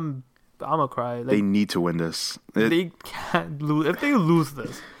 man, I'm gonna cry. Like, they need to win this. They can't lose. If they lose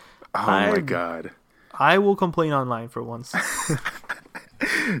this, my God, I will complain online for once.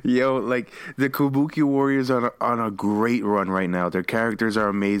 Yo, like the Kabuki Warriors are on a great run right now. Their characters are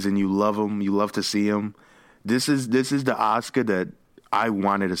amazing. You love them. You love to see them. This is the Asuka that I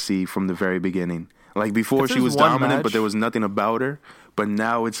wanted to see from the very beginning. Like before, she was dominant, but there was nothing about her. But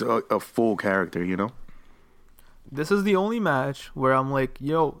now it's a full character, you know? This is the only match where I'm like,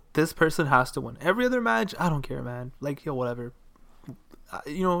 yo, this person has to win. Every other match, I don't care, man. Like, yo, whatever.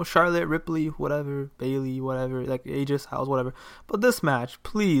 You know, Charlotte, Ripley, whatever. Bailey, whatever. Like, AJ Styles, whatever. But this match,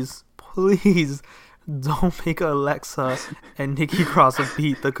 please don't make Alexa and Nikki Cross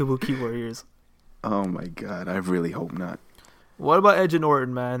beat the Kabuki Warriors. Oh, my God. I really hope not. What about Edge and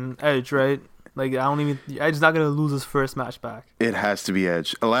Orton, man? Edge, right? Like, Edge's not going to lose his first match back. It has to be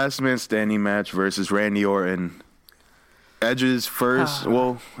Edge. A last man standing match versus Randy Orton. Edge's first,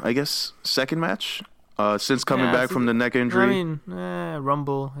 I guess second match since coming back from the neck injury. I mean,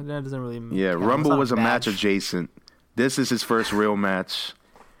 Rumble, that doesn't really matter. Yeah, Rumble was a match adjacent. This is his first real match.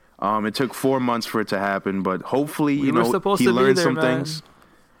 It took 4 months for it to happen, but hopefully, he learned some things.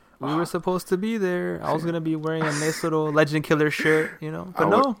 We were supposed to be there. I was going to be wearing a nice little Legend Killer shirt, you know, but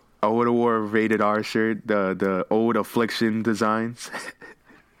no. I would have wore a Rated R shirt, the old Affliction designs.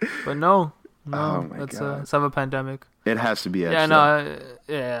 But no. Oh my God. Let's have a pandemic. It has to be Edge.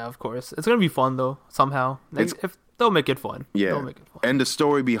 Yeah, of course. It's gonna be fun though. Somehow, if they'll make it fun. Yeah, they'll make it fun. And the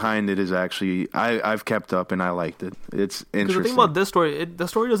story behind it is actually I've kept up and I liked it. It's interesting. The thing about this story, the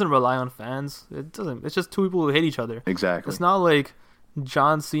story doesn't rely on fans. It doesn't. It's just two people who hate each other. Exactly. It's not like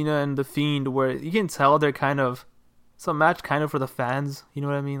John Cena and The Fiend where you can tell they're kind of some match kind of for the fans. You know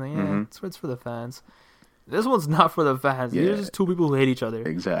what I mean? Like, it's for the fans. This one's not for the fans. Yeah. These are just two people who hate each other.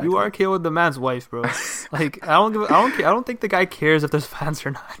 Exactly. You RKO'd the man's wife, bro. Like I don't think the guy cares if there's fans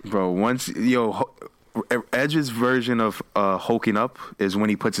or not. Bro, Edge's version of hulking up is when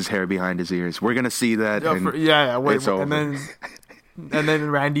he puts his hair behind his ears. We're gonna see that. And then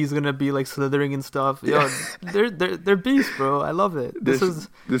Randy's gonna be like slithering and stuff. Yo, they're beasts, bro. I love it. This is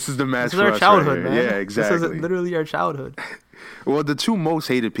the match. This is our childhood, man. Yeah, exactly. This is literally our childhood. Well, the two most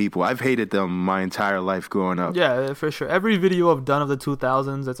hated people, I've hated them my entire life growing up. Yeah, for sure. Every video I've done of the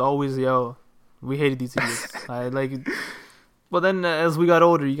 2000s, it's always, we hated these idiots. But then as we got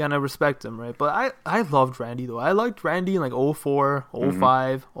older, you kind of respect them, right? But I loved Randy, though. I liked Randy in like 04,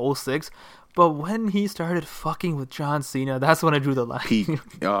 05, 06. But when he started fucking with John Cena, that's when I drew the line. Peak.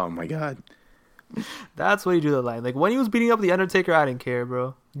 Oh, my God. That's when he drew the line. Like, when he was beating up The Undertaker, I didn't care,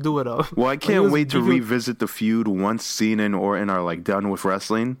 bro. Do it up. Well, I can't wait to revisit the feud once Cena and Orton are, like, done with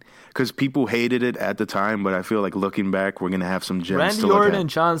wrestling. Because people hated it at the time, but I feel like looking back, we're going to have some gems Randy to look Orton at. and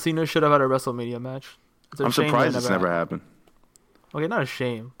John Cena should have had a WrestleMania match. I'm surprised it's never happened. Okay, not a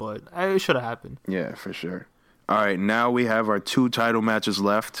shame, but it should have happened. Yeah, for sure. All right, now we have our 2 title matches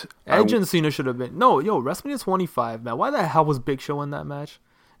left. Edge and Cena should have been... No, WrestleMania 25, man. Why the hell was Big Show in that match?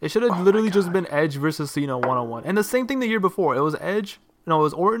 It should have literally just been Edge versus Cena 1-on-1. And the same thing the year before. It was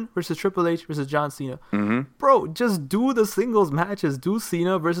Orton versus Triple H versus John Cena. Mm-hmm. Bro, just do the singles matches. Do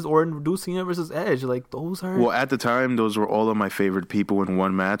Cena versus Orton. Do Cena versus Edge. Like, those are... Well, at the time, those were all of my favorite people in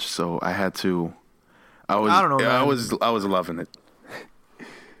one match, so I had to... I don't know, man. I was loving it.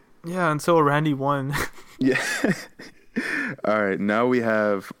 Yeah, until Randy won. Yeah. All right, now we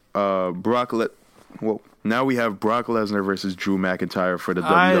have Brock Lesnar versus Drew McIntyre for the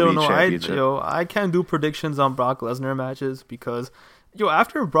WWE Championship. I can't do predictions on Brock Lesnar matches because,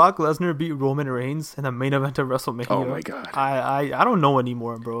 after Brock Lesnar beat Roman Reigns in the main event of WrestleMania, oh my God, I don't know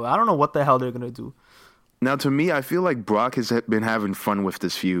anymore, bro. I don't know what the hell they're gonna do. Now, to me, I feel like Brock has been having fun with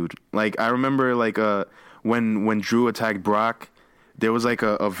this feud. Like, I remember, like, when Drew attacked Brock, there was, like,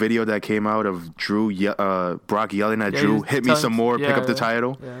 a video that came out of Brock yelling at Drew, hit me some more, pick up the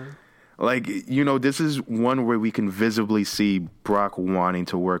title. Yeah. Like, you know, this is one where we can visibly see Brock wanting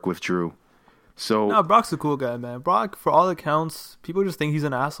to work with Drew. So, no, Brock's a cool guy, man. Brock, for all accounts, people just think he's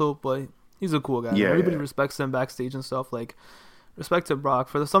an asshole, but he's a cool guy. Yeah, everybody respects him backstage and stuff. Like, respect to Brock.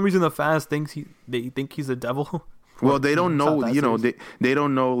 For some reason, the fans think he's a devil. Well, they don't know. You know, they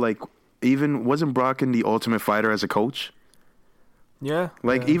don't know. Like, even wasn't Brock in the Ultimate Fighter as a coach? Yeah.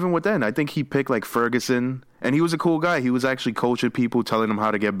 Like, even with then, I think he picked like Ferguson, and he was a cool guy. He was actually coaching people, telling them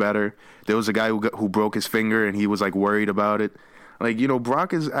how to get better. There was a guy who broke his finger, and he was like worried about it. Like, you know,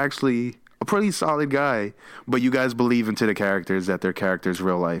 Brock is actually a pretty solid guy, but you guys believe into the characters that their characters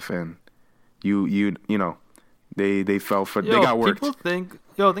real life, and you know. They fell for. They got worked. People think.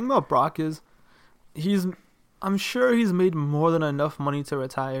 The thing about Brock is, I'm sure he's made more than enough money to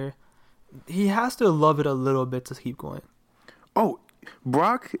retire. He has to love it a little bit to keep going. Oh,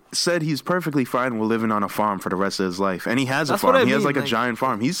 Brock said he's perfectly fine with living on a farm for the rest of his life, and he has a farm. He has like a giant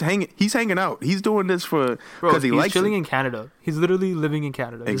farm. He's hanging out. He's doing this because he likes it. He's chilling in Canada. He's literally living in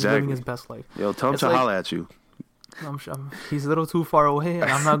Canada. Exactly. He's living his best life. Yo, tell him to holler at you. He's a little too far away,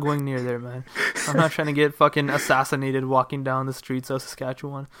 and I'm not going near there, man. I'm not trying to get fucking assassinated walking down the streets of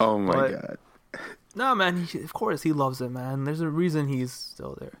Saskatchewan. Oh my god. No, man. Of course, he loves it, man. There's a reason he's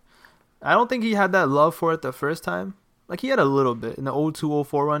still there. I don't think he had that love for it the first time. Like, he had a little bit in the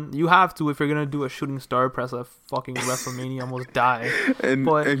 02-04 run. You have to if you're gonna do a shooting star press at fucking Wrestlemania, almost die,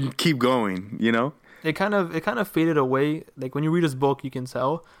 and keep going. You know. It kind of faded away. Like, when you read his book, you can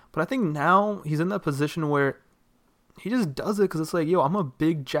tell. But I think now he's in that position where he just does it because it's like, yo, I'm a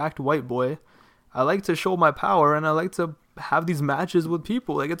big jacked white boy. I like to show my power, and I like to have these matches with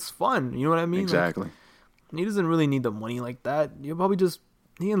people. Like, it's fun. You know what I mean? Exactly. Like, he doesn't really need the money like that. You probably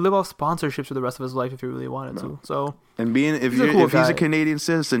he can live off sponsorships for the rest of his life if he really wanted to. So, and if he's a Canadian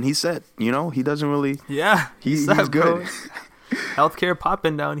citizen, he's set. You know, he doesn't really. Yeah, he's good. Healthcare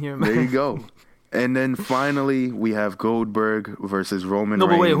popping down here, man. There you go. And then finally, we have Goldberg versus Roman Reigns. No,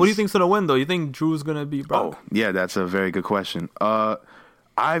 but wait, who do you think's gonna win though? You think Drew's gonna beat Brock? Oh, yeah, that's a very good question.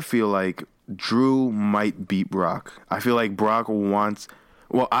 I feel like Drew might beat Brock. I feel like Brock wants.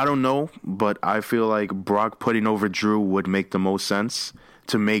 Well, I don't know, but I feel like Brock putting over Drew would make the most sense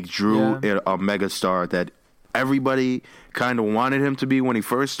to make Drew a megastar that everybody kind of wanted him to be when he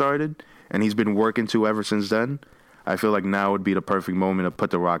first started, and he's been working to ever since then. I feel like now would be the perfect moment to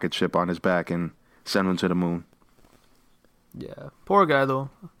put the rocket ship on his back and send him to the moon. Yeah, poor guy though.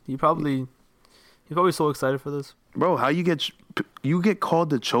 He's probably so excited for this. Bro, how you get called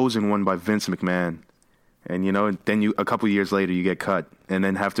the chosen one by Vince McMahon, and you know, then a couple years later you get cut, and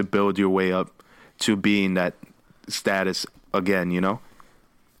then have to build your way up to being that status again. You know.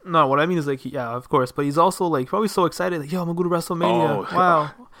 No, what I mean is like, yeah, of course, but he's also like probably so excited, like, yo, I'm gonna go to WrestleMania. Oh.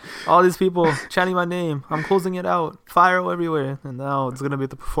 Wow, all these people chanting my name. I'm closing it out. Fire everywhere, and now it's gonna be at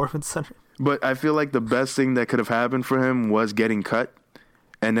the Performance Center. But I feel like the best thing that could have happened for him was getting cut,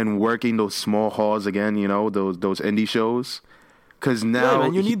 and then working those small halls again. You know, those indie shows, because now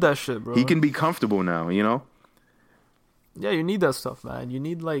man, you need that shit, bro. He can be comfortable now. You know. Yeah, you need that stuff, man. You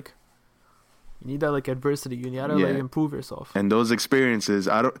need that like adversity. You gotta like improve yourself. And those experiences,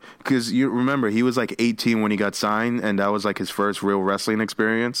 because you remember he was like 18 when he got signed, and that was like his first real wrestling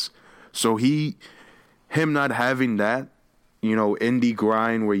experience. So him not having that, you know, indie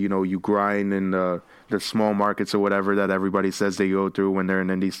grind where, you know, you grind in the small markets or whatever that everybody says they go through when they're an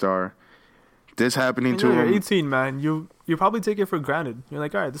indie star. This happening to him. You're 18, man. You probably take it for granted. You're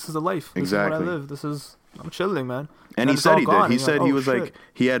like, all right, this is a life. This exactly. is what I live. I'm chilling, man. And he said he did. He said he was like,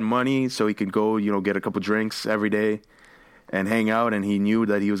 he had money so he could go, you know, get a couple drinks every day and hang out, and he knew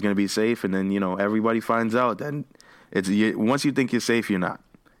that he was going to be safe. And then, you know, everybody finds out. Then once you think you're safe, you're not.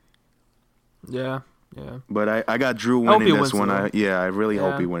 Yeah. But I got Drew winning this one. I really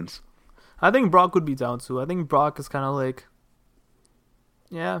hope he wins. I think Brock would be down too. I think Brock is kind of like,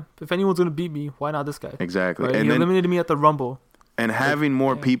 yeah, if anyone's going to beat me, why not this guy? Exactly. Right? And he eliminated me at the Rumble. And having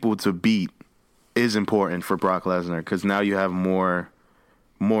more people to beat is important for Brock Lesnar, because now you have more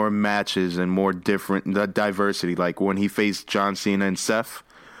matches and more different diversity. Like when he faced John Cena and Seth,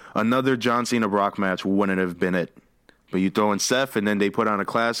 another John Cena Brock match wouldn't have been it. But you throw in Seth, and then they put on a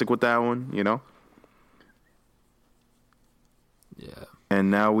classic with that one, you know? Yeah. And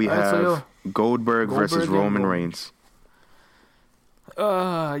now we have Goldberg versus Roman Reigns.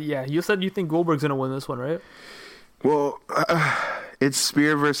 Yeah. You said you think Goldberg's gonna win this one, right? Well, it's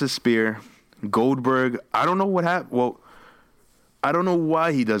spear versus spear. Goldberg, I don't know what happened. Well, I don't know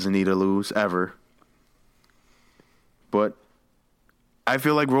why he doesn't need to lose ever. but I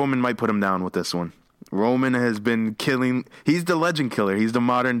feel like Roman might put him down with this one. Roman has been killing. He's the legend killer. He's the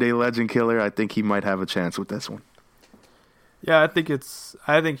modern day legend killer. I think he might have a chance with this one. Yeah, I think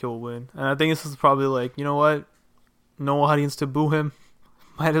he'll win. And I think this is probably like, you know what? No audience to boo him.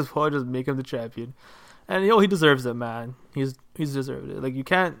 Might as well just make him the champion. And he deserves it, man. He's deserved it. Like you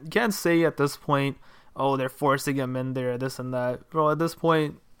can't say at this point, oh, they're forcing him in there, this and that. Bro, at this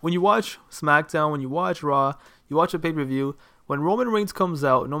point, when you watch SmackDown, when you watch Raw, you watch a pay-per-view, when Roman Reigns comes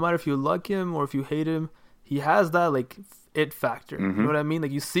out, no matter if you like him or if you hate him, he has that like it factor. You know what I mean?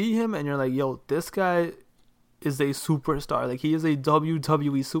 Like you see him and you're like, yo, this guy is a superstar. Like he is a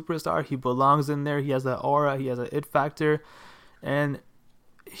WWE superstar. He belongs in there. He has that aura. He has an it factor. And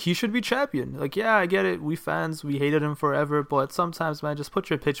he should be champion. Like, yeah, I get it. We fans, we hated him forever. But sometimes, man, just put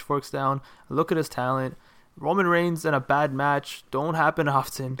your pitchforks down. Look at his talent. Roman Reigns in a bad match don't happen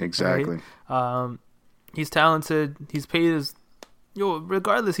often. Exactly. Right? He's talented. He's paid his...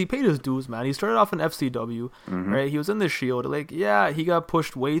 regardless, he paid his dues, man. He started off in FCW, right? He was in the Shield. Like, yeah, he got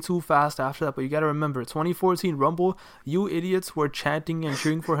pushed way too fast after that. But you got to remember, 2014 Rumble, you idiots were chanting and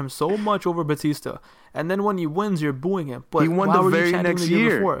cheering for him so much over Batista. And then when he wins, you're booing him. But he won the very next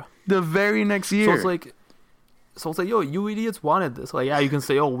year. The very next year. So it's like, yo, you idiots wanted this. Like, yeah, you can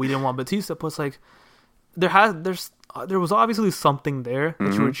say, oh, we didn't want Batista, but it's like, there was obviously something there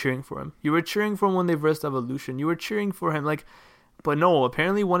that you were cheering for him. You were cheering for him when they versed Evolution. You were cheering for him, like, but no,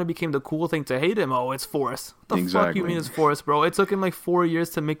 apparently when it became the cool thing to hate him, oh, it's forced. What the fuck you mean it's forced, bro? It took him like 4 years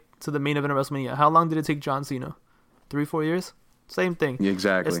to make to the main event of WrestleMania. How long did it take John Cena? 3-4 years? Same thing.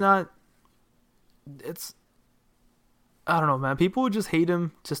 Exactly. I don't know, man. People just hate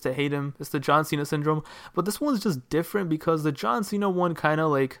him just to hate him. It's the John Cena syndrome. But this one's just different because the John Cena one kind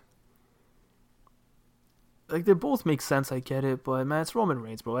of like they both make sense, I get it, but man, it's Roman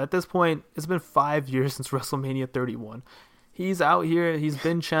Reigns, bro. At this point, it's been 5 years since WrestleMania 31. He's out here, he's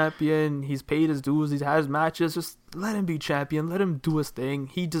been champion, he's paid his dues, he's had his matches, just let him be champion, let him do his thing.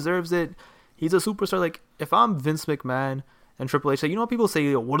 He deserves it. He's a superstar. Like, if I'm Vince McMahon and Triple H, like, you know what people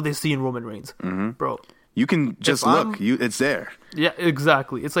say, what do they see in Roman Reigns? Bro. You can just look, it's there. Yeah,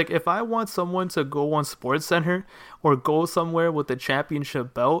 exactly. It's like, if I want someone to go on SportsCenter or go somewhere with the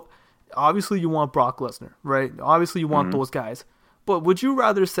championship belt, obviously you want Brock Lesnar, right? Obviously you want those guys. But would you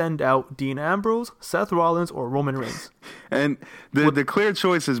rather send out Dean Ambrose, Seth Rollins, or Roman Reigns? And the clear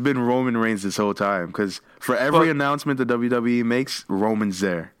choice has been Roman Reigns this whole time, because for every announcement the WWE makes, Roman's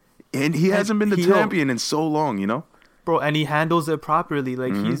there. And he hasn't been the champion in so long, you know? Bro, and he handles it properly.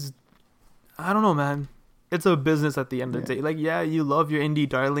 Like, he's... I don't know, man. It's a business at the end of the day. Like, yeah, you love your indie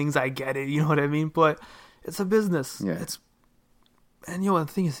darlings. I get it. You know what I mean? But it's a business. Yeah. And, the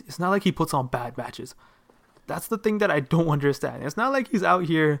thing is, it's not like he puts on bad matches. That's the thing that I don't understand. It's not like he's out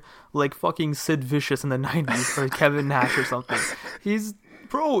here like fucking Sid Vicious in the 90s or Kevin Nash or something.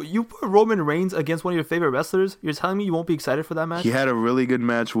 Bro, you put Roman Reigns against one of your favorite wrestlers, you're telling me you won't be excited for that match? He had a really good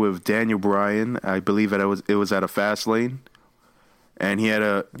match with Daniel Bryan. I believe it was at a Fastlane. And he had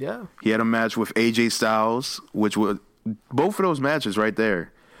a match with AJ Styles, which was both of those matches right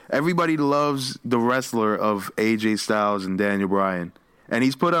there. Everybody loves the wrestler of AJ Styles and Daniel Bryan. And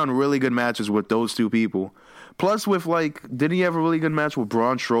he's put on really good matches with those two people. Plus, with didn't he have a really good match with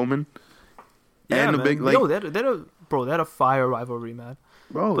Braun Strowman? Yeah, and man. They had a fire rivalry, man.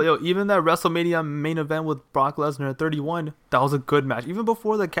 Bro. But even that WrestleMania main event with Brock Lesnar at 31, that was a good match. Even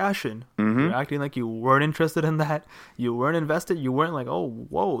before the cash-in, you're acting like you weren't interested in that. You weren't invested. You weren't like, oh,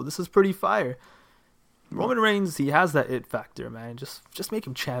 whoa, this is pretty fire. Roman Reigns, he has that it factor, man. Just make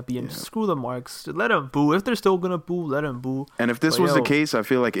him champion. Yeah. Screw the marks. Let him boo. If they're still going to boo, let him boo. And if this was the case, I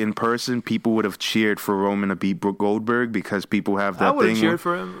feel like in person, people would have cheered for Roman to beat Goldberg, because people have that thing. I would have cheered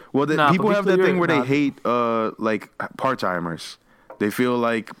for him. Well, people have that thing where they hate part-timers. They feel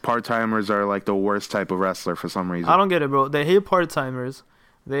like part-timers are like the worst type of wrestler for some reason. I don't get it, bro. They hate part-timers.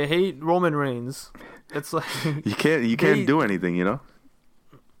 They hate Roman Reigns. It's like... you can't do anything, you know?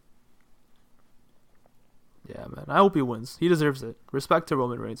 Yeah, man. I hope he wins. He deserves it. Respect to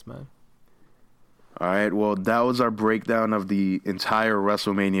Roman Reigns, man. All right. Well, that was our breakdown of the entire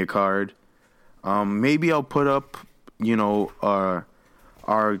WrestleMania card. Maybe I'll put up,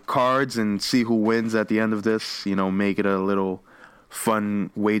 our cards and see who wins at the end of this. Make it a little fun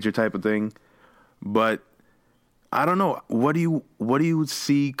wager type of thing. But I don't know. What do you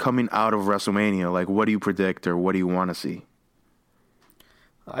see coming out of WrestleMania? Like, what do you predict, or what do you want to see?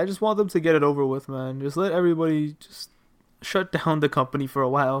 I just want them to get it over with, man. Just let everybody just shut down the company for a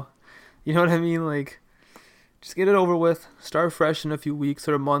while. You know what I mean? Like, just get it over with. Start fresh in a few weeks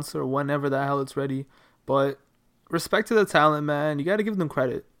or months or whenever the hell it's ready. But respect to the talent, man. You got to give them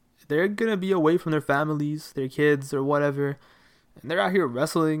credit. they're gonna be away from their families, their kids, or whatever, and they're out here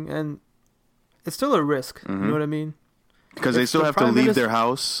wrestling, and it's still a risk. You know what I mean? Because they still have to leave their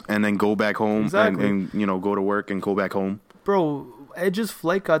house and then go back home and go to work and go back home. Bro, Edge's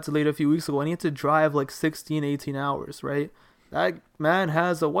flight got delayed a few weeks ago and he had to drive like 16, 18 hours, right? That man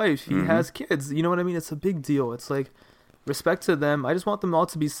has a wife. He has kids. You know what I mean? It's a big deal. It's like, respect to them. I just want them all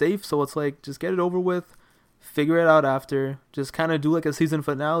to be safe. So it's like, just get it over with. Figure it out after. Just kind of do like a season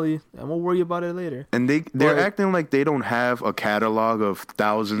finale and we'll worry about it later. And they're acting like they don't have a catalog of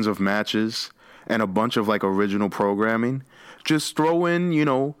thousands of matches and a bunch of like original programming. Just throw in,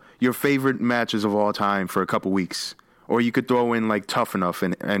 your favorite matches of all time for a couple weeks. Or you could throw in like Tough Enough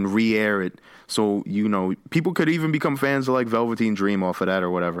and re-air it. So, people could even become fans of like Velveteen Dream off of that or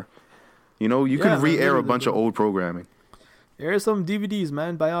whatever. You could re-air a bunch of old programming. Air some DVDs,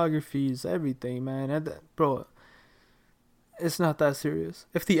 man, biographies, everything, man. Bro, it's not that serious.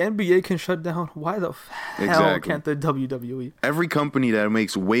 If the NBA can shut down, why the hell can't the WWE? Every company that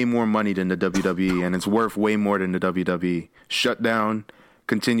makes way more money than the WWE and it's worth way more than the WWE, shut down,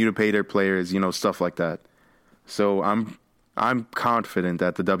 continue to pay their players, stuff like that. So I'm confident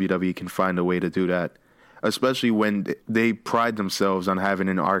that the WWE can find a way to do that, especially when they pride themselves on having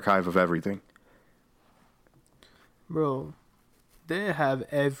an archive of everything. Bro, they have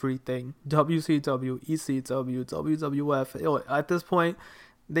everything. WCW, ECW, WWF. Yo, at this point,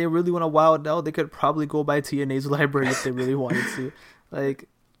 they really want to wild out. They could probably go by TNA's library if they really wanted to. Like,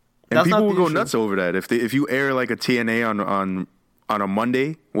 and people will go nuts over that if you air like a TNA on a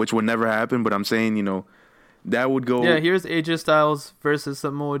Monday, which would never happen. But I'm saying, that would go. Yeah, here's AJ Styles versus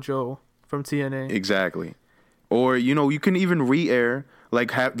Samoa Joe from TNA. Exactly. Or you can even re-air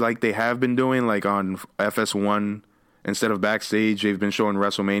like they have been doing like on FS1. Instead of backstage, they've been showing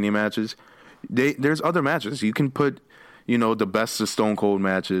WrestleMania matches. There's other matches. You can put, the best of Stone Cold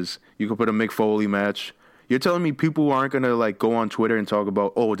matches. You can put a Mick Foley match. You're telling me people aren't going to, like, go on Twitter and talk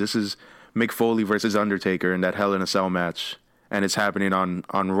about, oh, this is Mick Foley versus Undertaker in that Hell in a Cell match, and it's happening on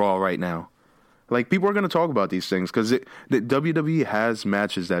Raw right now. Like, people are going to talk about these things because the WWE has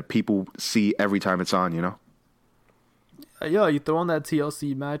matches that people see every time it's on, Yeah, you throw on that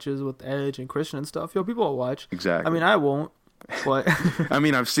TLC matches with Edge and Christian and stuff. Yo, people will watch. Exactly. I mean, I won't, but I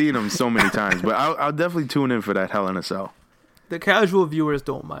mean, I've seen them so many times, but I'll definitely tune in for that Hell in a Cell. The casual viewers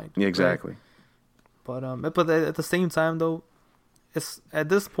don't mind. Yeah, exactly. Right? But at the same time, though, it's at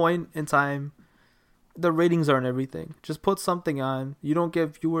this point in time, the ratings aren't everything. Just put something on. You don't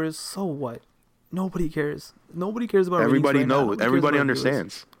get viewers, so what? Nobody cares. Nobody cares about everybody ratings right knows. now. Everybody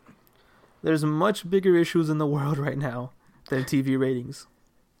understands. Viewers. There's much bigger issues in the world right now than TV ratings.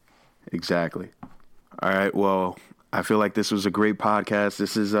 Exactly. All right. Well, I feel like this was a great podcast.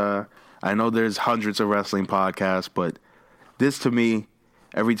 This is I know there's hundreds of wrestling podcasts, but this to me,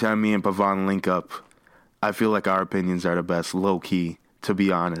 every time me and Pavan link up, I feel like our opinions are the best, low key, to be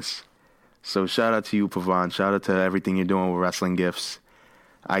honest. So shout out to you, Pavan. Shout out to everything you're doing with Wrestling Gifts.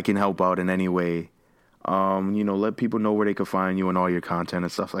 I can help out in any way. Let people know where they can find you and all your content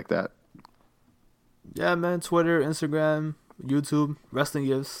and stuff like that. Yeah, man. Twitter, Instagram, YouTube, Wrestling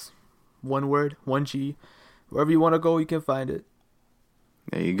Gifts. One word, 1G. Wherever you want to go, you can find it.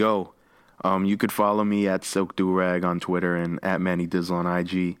 There you go. You could follow me at Silk Durag on Twitter and at Manny Dizzle on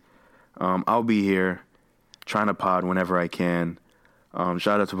IG. I'll be here trying to pod whenever I can.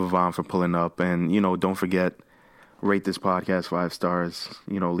 Shout out to Pavan for pulling up. And, don't forget, rate this podcast 5 stars.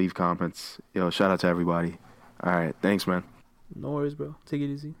 Leave comments. Shout out to everybody. All right. Thanks, man. No worries, bro. Take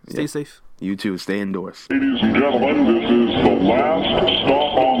it easy. Stay safe. You too. Stay indoors. Ladies and gentlemen, this is the last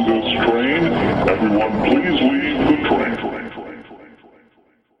stop on this train. Everyone, please